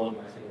strains, this one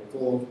by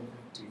Thorne,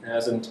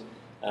 2000.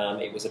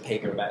 It was a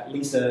paper about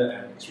LISA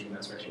and extreme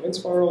mass ratio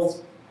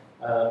inspirals,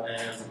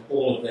 and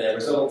all of their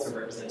results are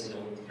represented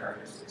on the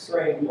characteristic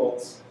strain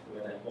plots,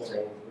 where they're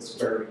plotting the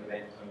square root of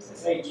n times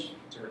sh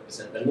to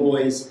represent the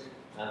noise,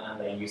 and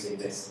they're using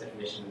this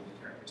definition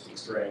of characteristic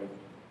strain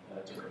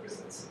to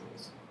represent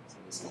signals. So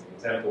this is an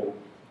example.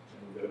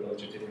 We've got a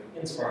bunch of different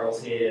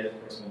inspirals here,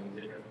 corresponding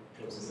to different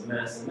choices of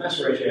mass and mass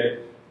ratio,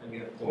 and you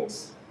have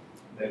points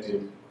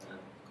noted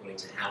according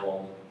to how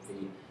long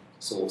the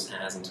source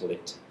has until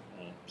it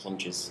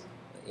plunges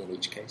in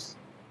each case.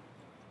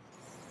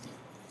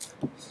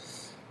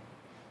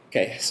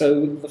 Okay,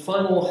 so the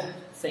final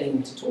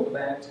thing to talk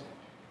about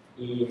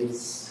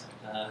is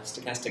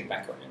stochastic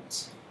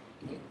backgrounds.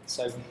 Okay,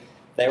 so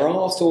there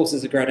are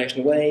sources of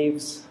gravitational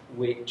waves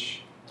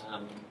which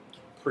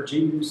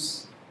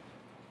produce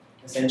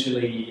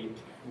essentially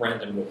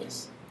random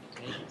noise.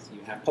 Okay? So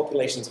you have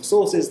populations of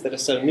sources that are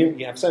so new,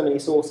 you have so many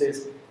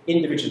sources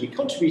individually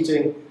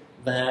contributing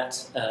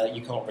that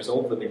you can't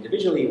resolve them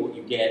individually. What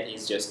you get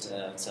is just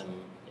some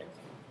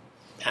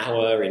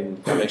power in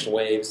gravitational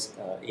waves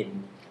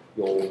in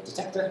your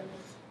detector.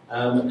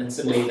 And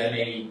similarly, there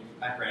may be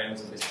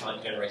backgrounds of this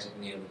type generated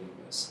in the early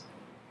universe.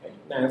 Okay?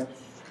 Now,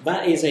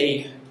 that is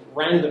a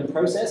random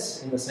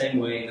process in the same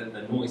way that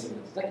the noise in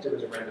the detector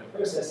is a random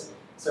process.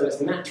 So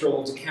it's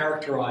natural to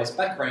characterize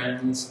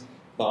backgrounds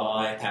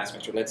by power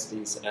spectral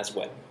densities as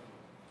well.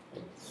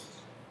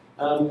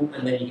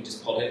 And then you can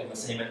just plot it on the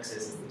same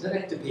axis as the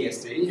detector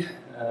PSD.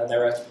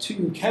 There are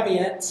two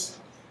caveats.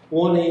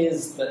 One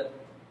is that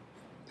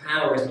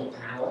power is not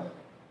power.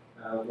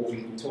 What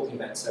we've been talking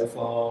about so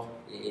far,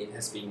 it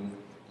has been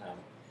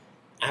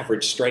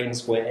average strain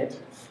squared.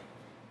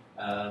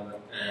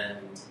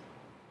 And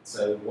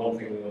so one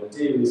thing we want to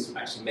do is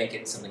actually make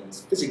it something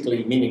that's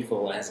physically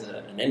meaningful as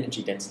an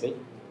energy density.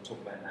 We'll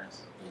talk about that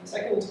in a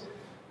second.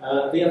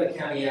 The other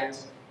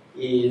caveat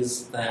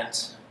is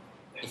that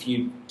if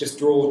you just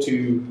draw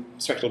two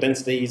spectral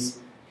densities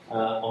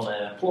on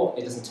a plot,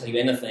 it doesn't tell you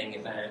anything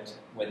about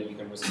whether you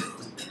can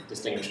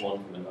distinguish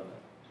one from another.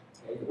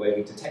 Okay? The way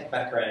we detect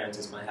backgrounds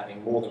is by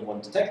having more than one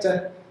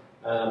detector,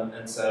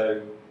 and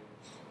so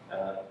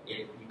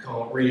you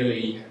can't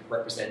really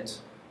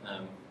represent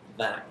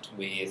that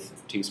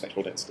with two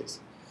spectral densities.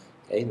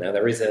 Okay? Now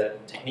there is a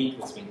technique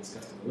that's been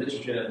discussed in the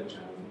literature, which I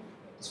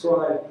will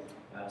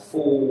describe,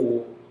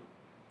 for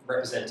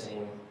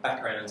representing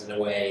backgrounds in a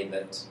way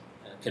that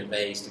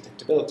conveys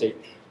detectability,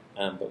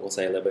 but we'll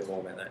say a little bit more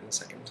about that in a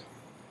second.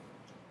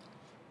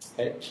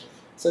 Okay,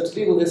 so to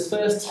deal with this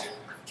first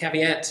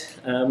caveat,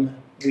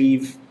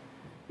 we've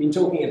been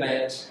talking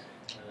about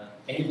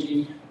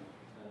energy.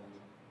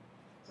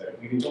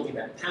 We've been talking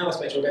about power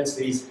spectral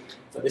densities,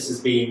 so this has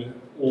been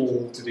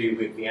all to do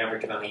with the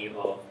average value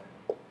of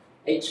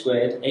h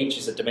squared. H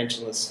is a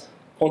dimensionless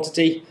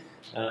quantity.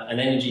 An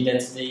energy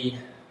density,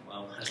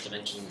 well, has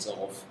dimensions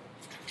of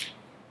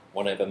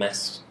 1 over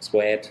mass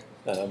squared,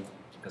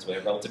 because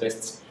we're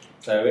relativists.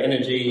 So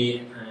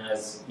energy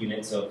has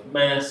units of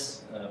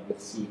mass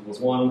with C equals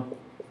 1,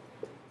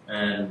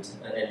 and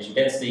an energy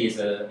density is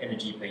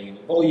energy per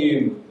unit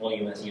volume.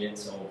 Volume has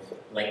units of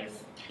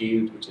length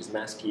cubed, which is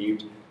mass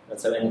cubed, and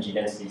so energy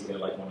densities go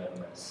like 1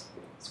 over mass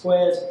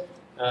squared.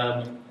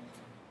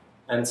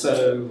 And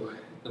so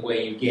the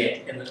way you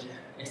get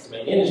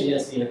estimate the energy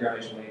density in a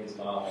gravitational wave is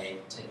by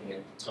taking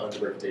a time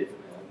derivative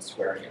and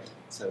squaring it.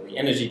 So the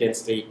energy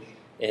density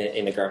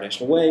in a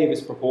gravitational wave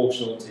is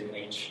proportional to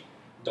h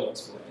dot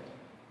squared.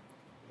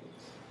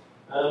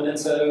 And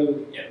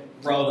so, yeah,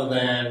 rather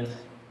than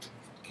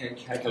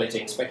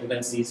calculating spectral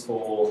densities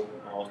for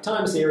our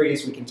time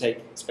series, we can take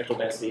spectral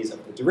densities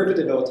of the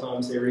derivative of our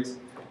time series.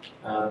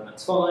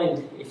 That's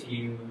fine. If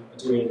you are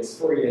doing this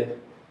Fourier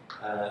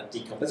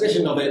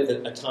decomposition of it,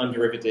 that a time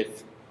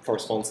derivative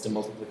corresponds to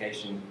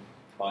multiplication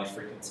by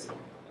frequency.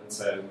 And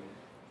so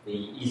the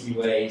easy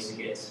way to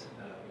get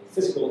a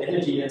physical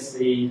energy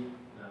density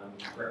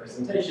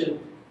representation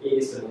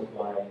is to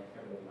multiply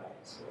everything by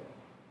x squared.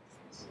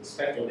 So the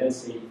spectral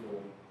density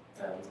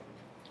for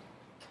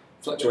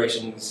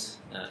fluctuations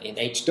in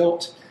h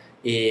dot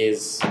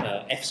is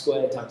f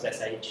squared times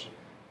sh,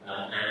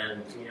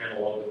 and the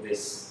analog of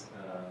this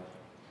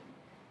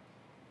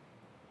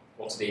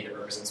quantity that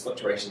represents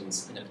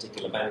fluctuations in a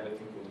particular bandwidth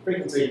equal to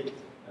frequency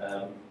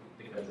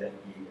becomes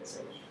FU sh.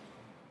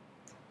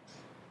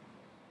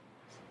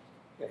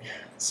 Okay.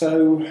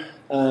 So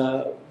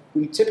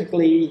we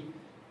typically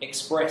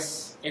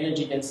express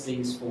energy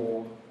densities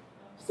for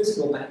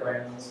physical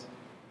backgrounds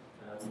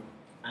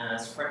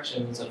as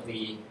fractions of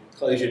the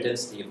closure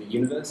density of the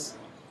universe.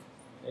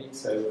 Okay,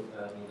 so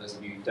those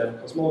of you who've done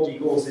cosmology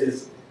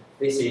courses,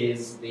 this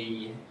is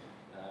the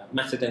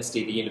matter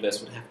density the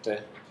universe would have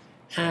to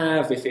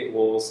have if it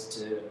was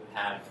to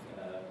have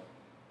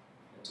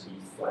to be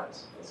flat,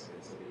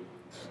 basically. So the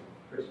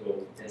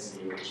critical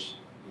density which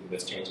the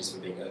universe changes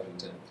from being open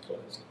to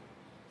closed.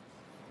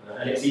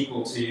 And it's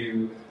equal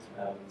to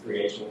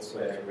 3h0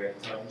 squared over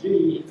 8 times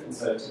g, and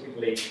so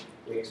typically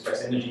we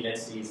express energy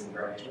densities in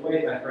gravitational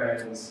wave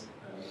backgrounds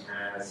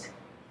as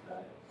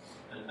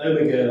an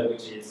omega,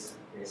 which is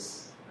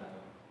this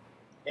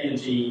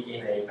energy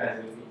in a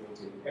bandwidth equal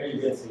to energy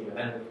density in a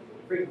bandwidth equal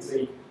to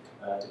frequency,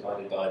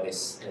 divided by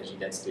this energy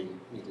density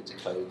needed to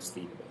close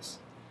the universe.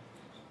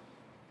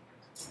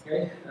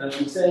 Okay,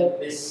 we said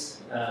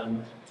this,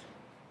 the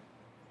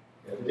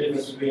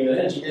difference between the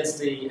energy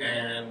density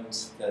and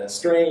the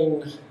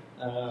strain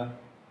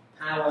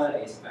power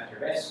is a factor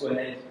of f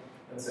squared,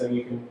 and so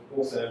you can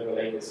also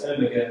relate this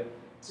omega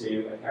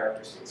to a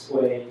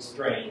characteristic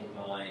strain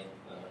by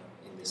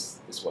in this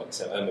way.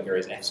 So omega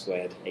is f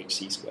squared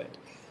hc squared.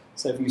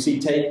 So if you see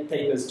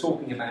papers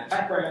talking about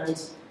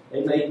backgrounds,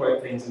 they may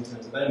quote things in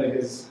terms of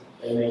omegas,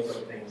 they may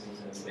quote things in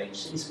terms of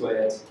hc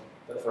squared,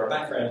 but for a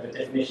background, the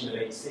definition of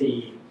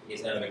hc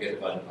is omega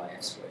divided by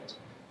f squared.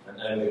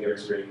 And omega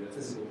is really the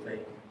physical thing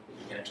that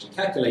you can actually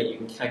calculate. You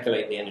can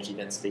calculate the energy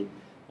density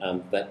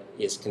that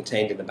is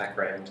contained in the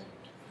background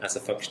as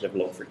a function of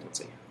log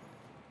frequency.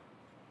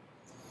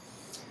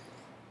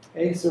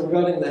 Okay, so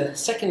regarding the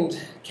second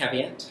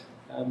caveat,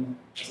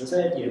 as I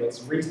said,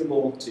 it's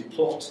reasonable to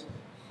plot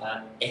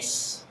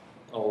S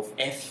of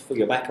f for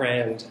your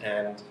background,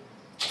 and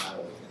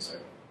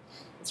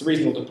it's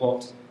reasonable to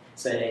plot,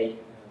 say,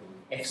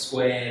 f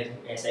squared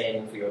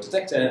Sn for your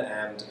detector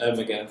and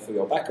omega for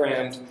your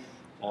background.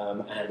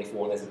 And if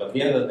one is above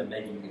the other, then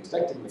maybe you can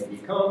detect it, maybe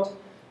you can't.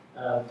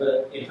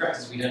 But in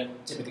practice, we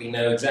don't typically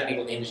know exactly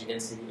what the energy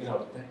density in our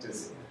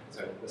detectors,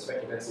 the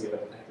spectral density of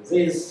our detectors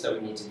is, so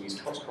we need to use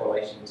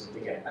cross-correlation to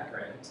dig out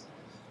backgrounds.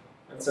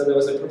 And so there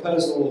was a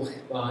proposal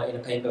in a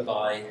paper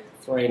by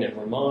Frayne and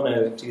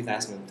Romano in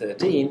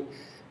 2013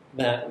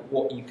 that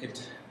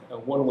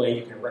one way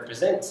you can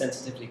represent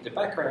sensitivity to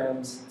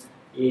backgrounds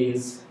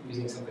is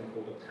using something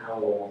called a power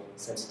law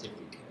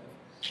sensitivity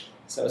curve.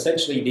 So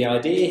essentially the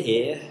idea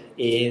here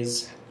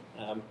is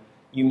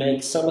you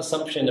make some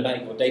assumption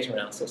about your data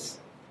analysis.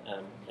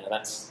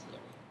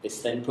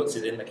 This then puts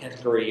it in the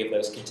category of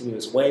those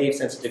continuous wave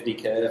sensitivity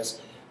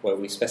curves where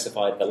we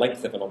specified the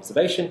length of an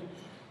observation.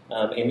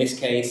 In this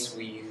case,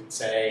 we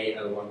say,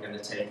 oh, I'm going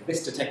to take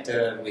this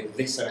detector with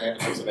this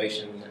amount of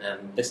observation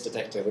and this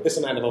detector with this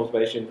amount of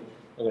observation.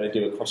 I'm going to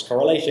do a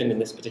cross-correlation in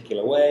this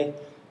particular way,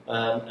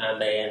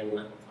 and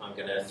then I'm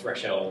going to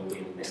threshold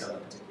in this other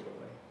particular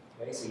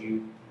way. Okay, so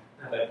you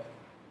have a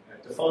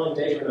defined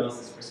data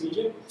analysis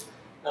procedure,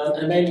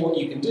 and then what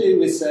you can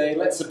do is say,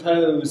 let's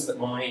suppose that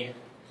my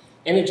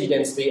energy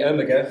density,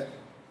 omega,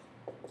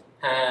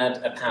 had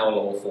a power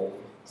law form.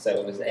 So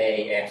it was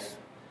AF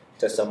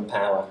to some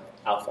power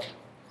alpha.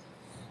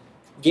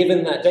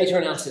 Given that data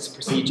analysis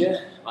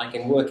procedure, I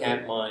can work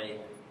out my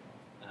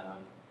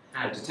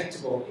how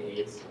detectable it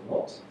is or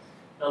not,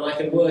 and I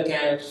can work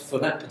out for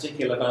that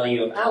particular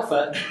value of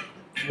alpha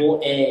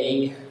what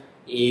A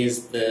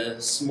is the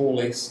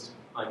smallest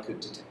I could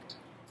detect.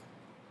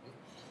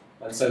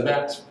 And so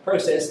that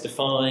process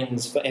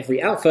defines for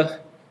every alpha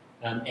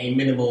a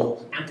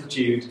minimal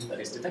amplitude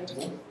that is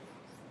detectable.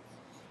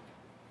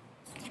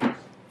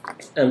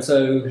 And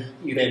so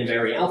you then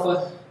vary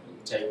alpha. You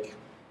take,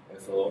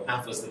 for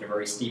alphas that are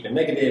very steep and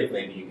negative,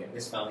 maybe you get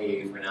this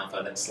value. For an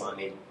alpha that's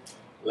slightly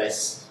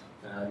less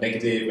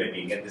negative, maybe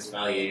you get this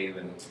value,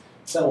 and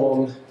so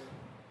on.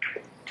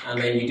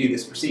 And then you do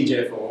this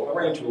procedure for a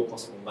range of all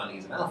possible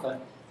values of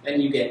alpha,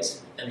 and you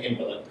get an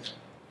envelope.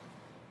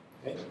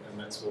 Okay? And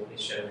that's what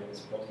is shown in this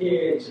plot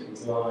here. Each of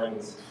these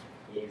lines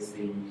is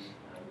the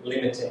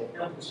limiting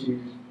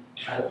amplitude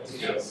at a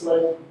particular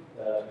slope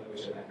at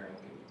which a background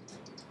can be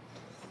detected.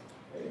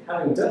 Okay.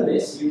 Having done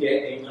this, you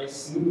get a nice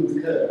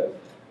smooth curve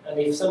And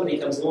if somebody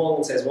comes along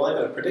and says, well, I've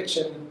got a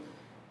prediction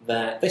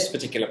that this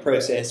particular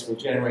process will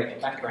generate a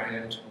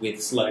background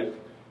with slope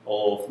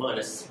of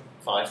minus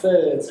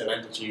 5/3 and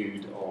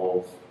amplitude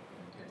of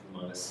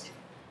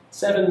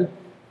 10⁻⁷,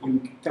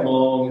 you come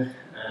along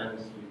and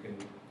you can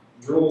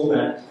draw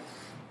that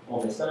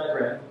on this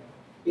diagram.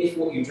 If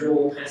what you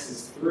draw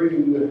passes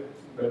through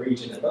the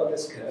region above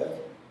this curve,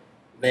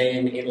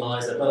 then it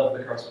lies above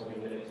the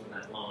corresponding limit of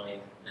that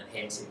line, and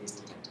hence it is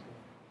detectable.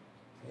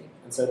 Okay?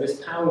 And so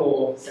this power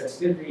law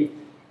sensitivity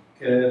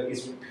curve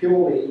is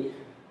purely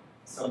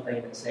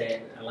something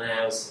that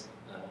allows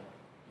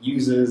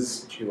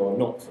users who are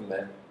not from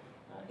the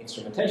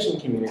instrumentation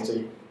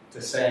community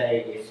to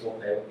say if what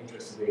they're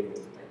interested in is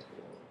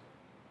detectable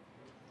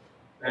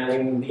or not. Now,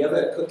 in the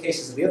other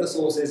cases of the other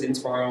sources, in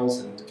spirals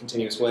and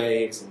continuous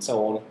waves and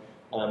so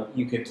on,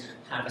 you could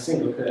have a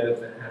single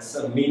curve that has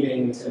some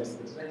meaning in terms of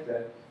the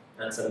detector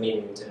and some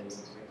meaning in terms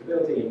of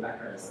detectability. In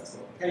backgrounds, that's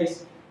not the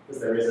case,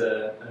 because there is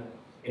an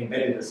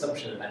embedded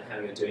assumption about how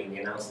you're doing the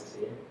analysis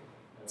here.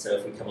 And so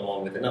if we come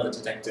along with another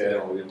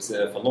detector or we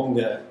observe for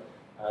longer,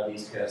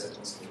 these curves are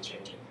constantly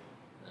changing.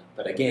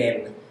 But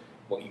again,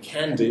 what you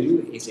can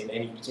do is in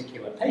any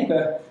particular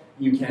paper,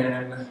 you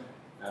can,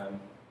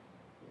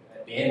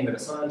 at the end of a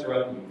science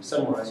run, you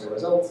summarize your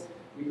results,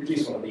 you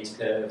produce one of these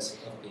curves,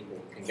 other people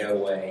can go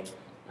away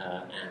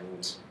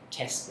and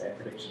test their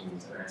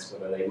predictions and ask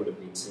whether they would have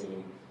been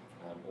seen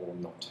or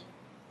not.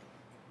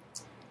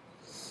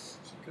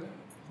 Okay.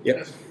 Yep.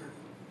 Ask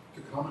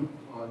you to comment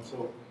on,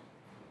 so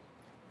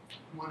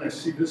when I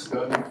see this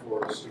done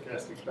for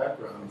stochastic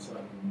backgrounds,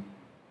 I'm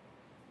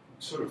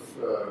sort of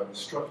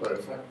struck by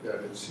the fact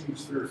that it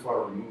seems very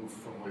far removed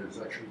from what is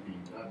actually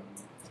being done.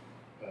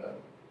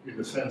 In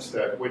the sense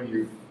that when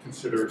you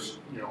consider,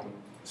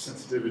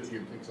 sensitivity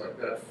and things like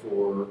that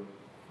for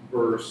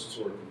bursts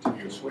or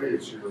continuous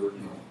waves, you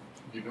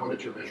know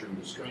that you're measuring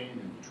the strain,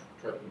 and you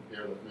try to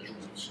compare that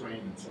measurement of strain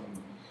in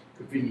some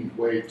convenient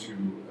way to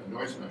a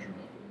noise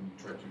measurement, and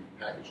you try to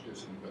package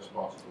this in the best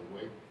possible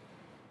way.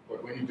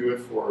 But when you do it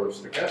for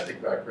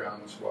stochastic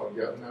backgrounds, well,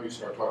 yeah, now you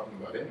start talking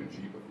about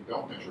energy, but you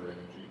don't measure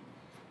energy.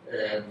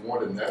 And more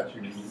than that,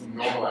 you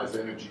normalize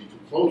energy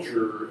to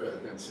closure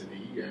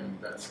density, and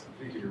that's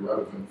completely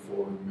irrelevant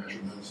for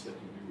measurements that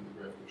you do with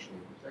the gravitational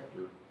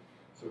detector.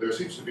 So there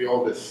seems to be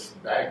all this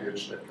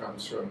baggage that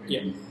comes from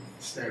the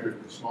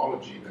standard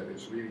cosmology that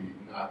is really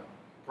not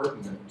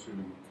pertinent to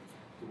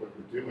what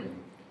we're doing.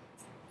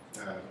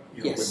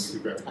 Yes,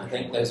 when we do I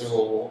think those are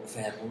all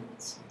fair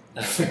points.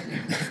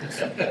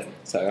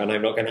 So, and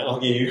I'm not going to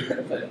argue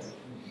that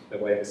the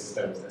way the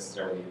system is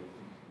necessarily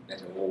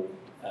better or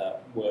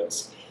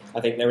worse. I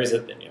think there is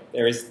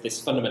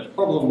this fundamental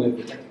problem with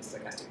detecting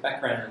stochastic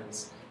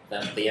backgrounds,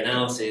 that the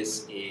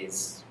analysis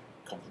is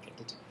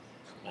complicated.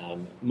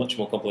 Much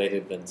more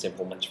complicated than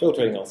simple match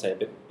filtering. I'll say a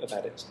bit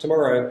about it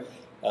tomorrow.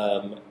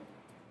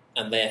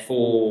 And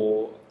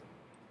therefore,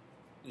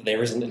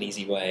 there isn't an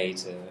easy way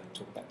to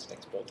talk about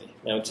detectability.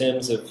 Now, in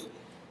terms of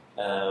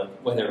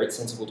whether it's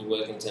sensible to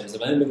work in terms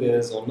of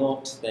omegas or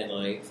not, then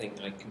I think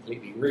I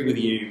completely agree with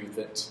you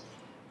that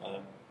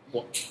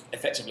what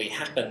effectively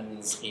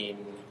happens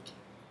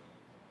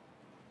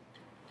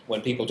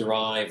when people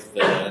derive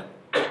the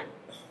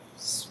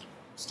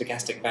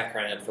stochastic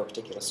background for a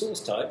particular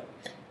source type,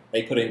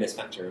 they put in this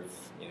factor of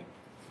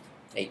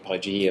 8 pi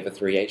g over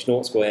 3h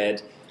naught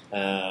squared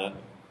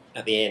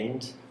at the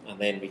end, and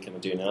then we come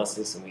and do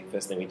analysis, and the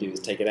first thing we do is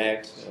take it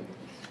out.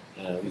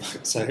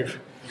 So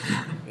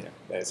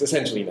there's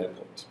essentially no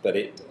point, but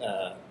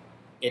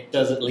it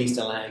does at least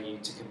allow you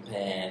to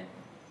compare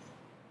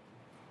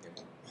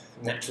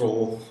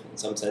natural, in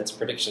some sense,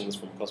 predictions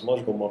from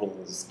cosmological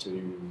models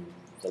to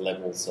the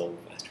levels of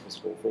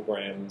astrophysical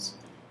foregrounds,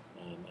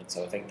 and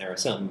so I think there are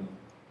some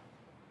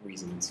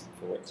reasons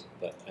for it,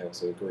 but I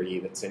also agree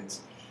that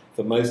since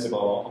for most of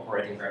our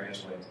operating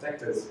gravitational wave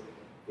detectors,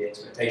 the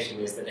expectation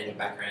is that any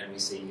background we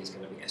see is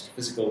going to be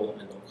astrophysical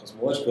and not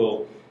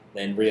cosmological,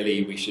 then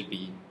really we should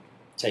be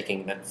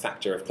taking that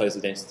factor of closure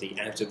density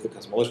out of the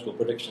cosmological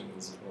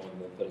predictions rather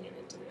than putting it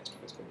into the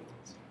astrophysical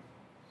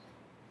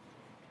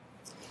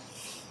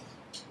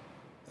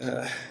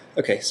methods.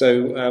 Okay,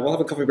 so we'll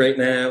have a coffee break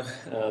now,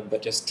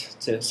 but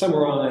just to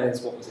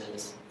summarise what was in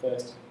this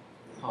first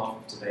half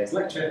of today's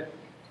lecture.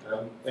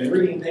 When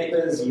reading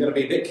papers, you've got to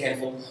be a bit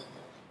careful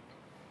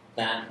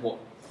that what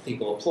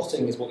people are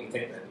plotting is what you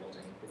think they're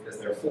plotting, because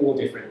there are 4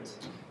 different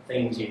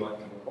things you might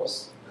come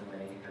across, and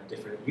they have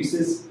different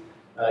uses.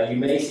 You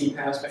may see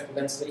power spectral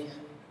density.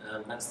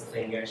 That's the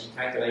thing you actually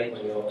calculate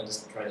when you're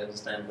just trying to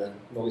understand the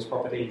noise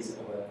properties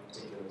of a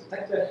particular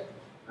detector.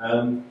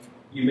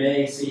 You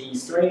may see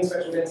strain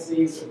spectral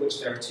densities, of which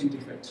there are 2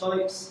 different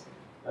types.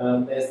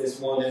 There's this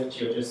one in which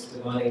you're just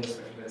dividing the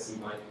spectral density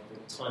by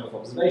the time of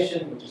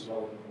observation, which is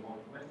relevant for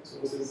monochromatic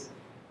sources.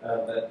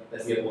 But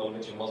there's the other one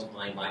which you're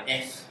multiplying by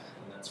f,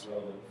 and that's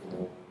relevant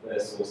for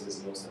burst sources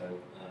and also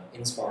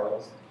in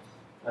spirals.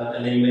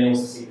 And then you may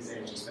also see this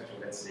energy spectral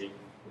density,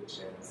 which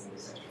has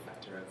this extra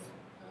factor of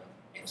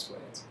f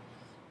squared.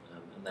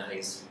 And and that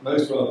is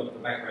most relevant for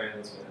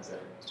backgrounds, as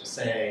Eric was just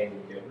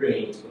saying. You don't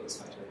really need to put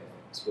this factor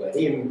squared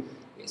in.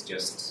 It's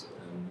just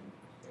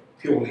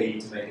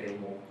purely to make it any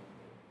more,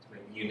 to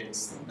make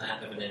units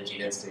that of an energy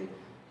density,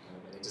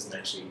 and it doesn't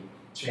actually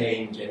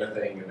change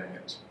anything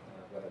about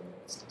whether or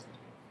not it's done.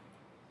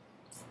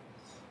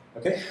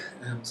 Okay,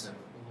 so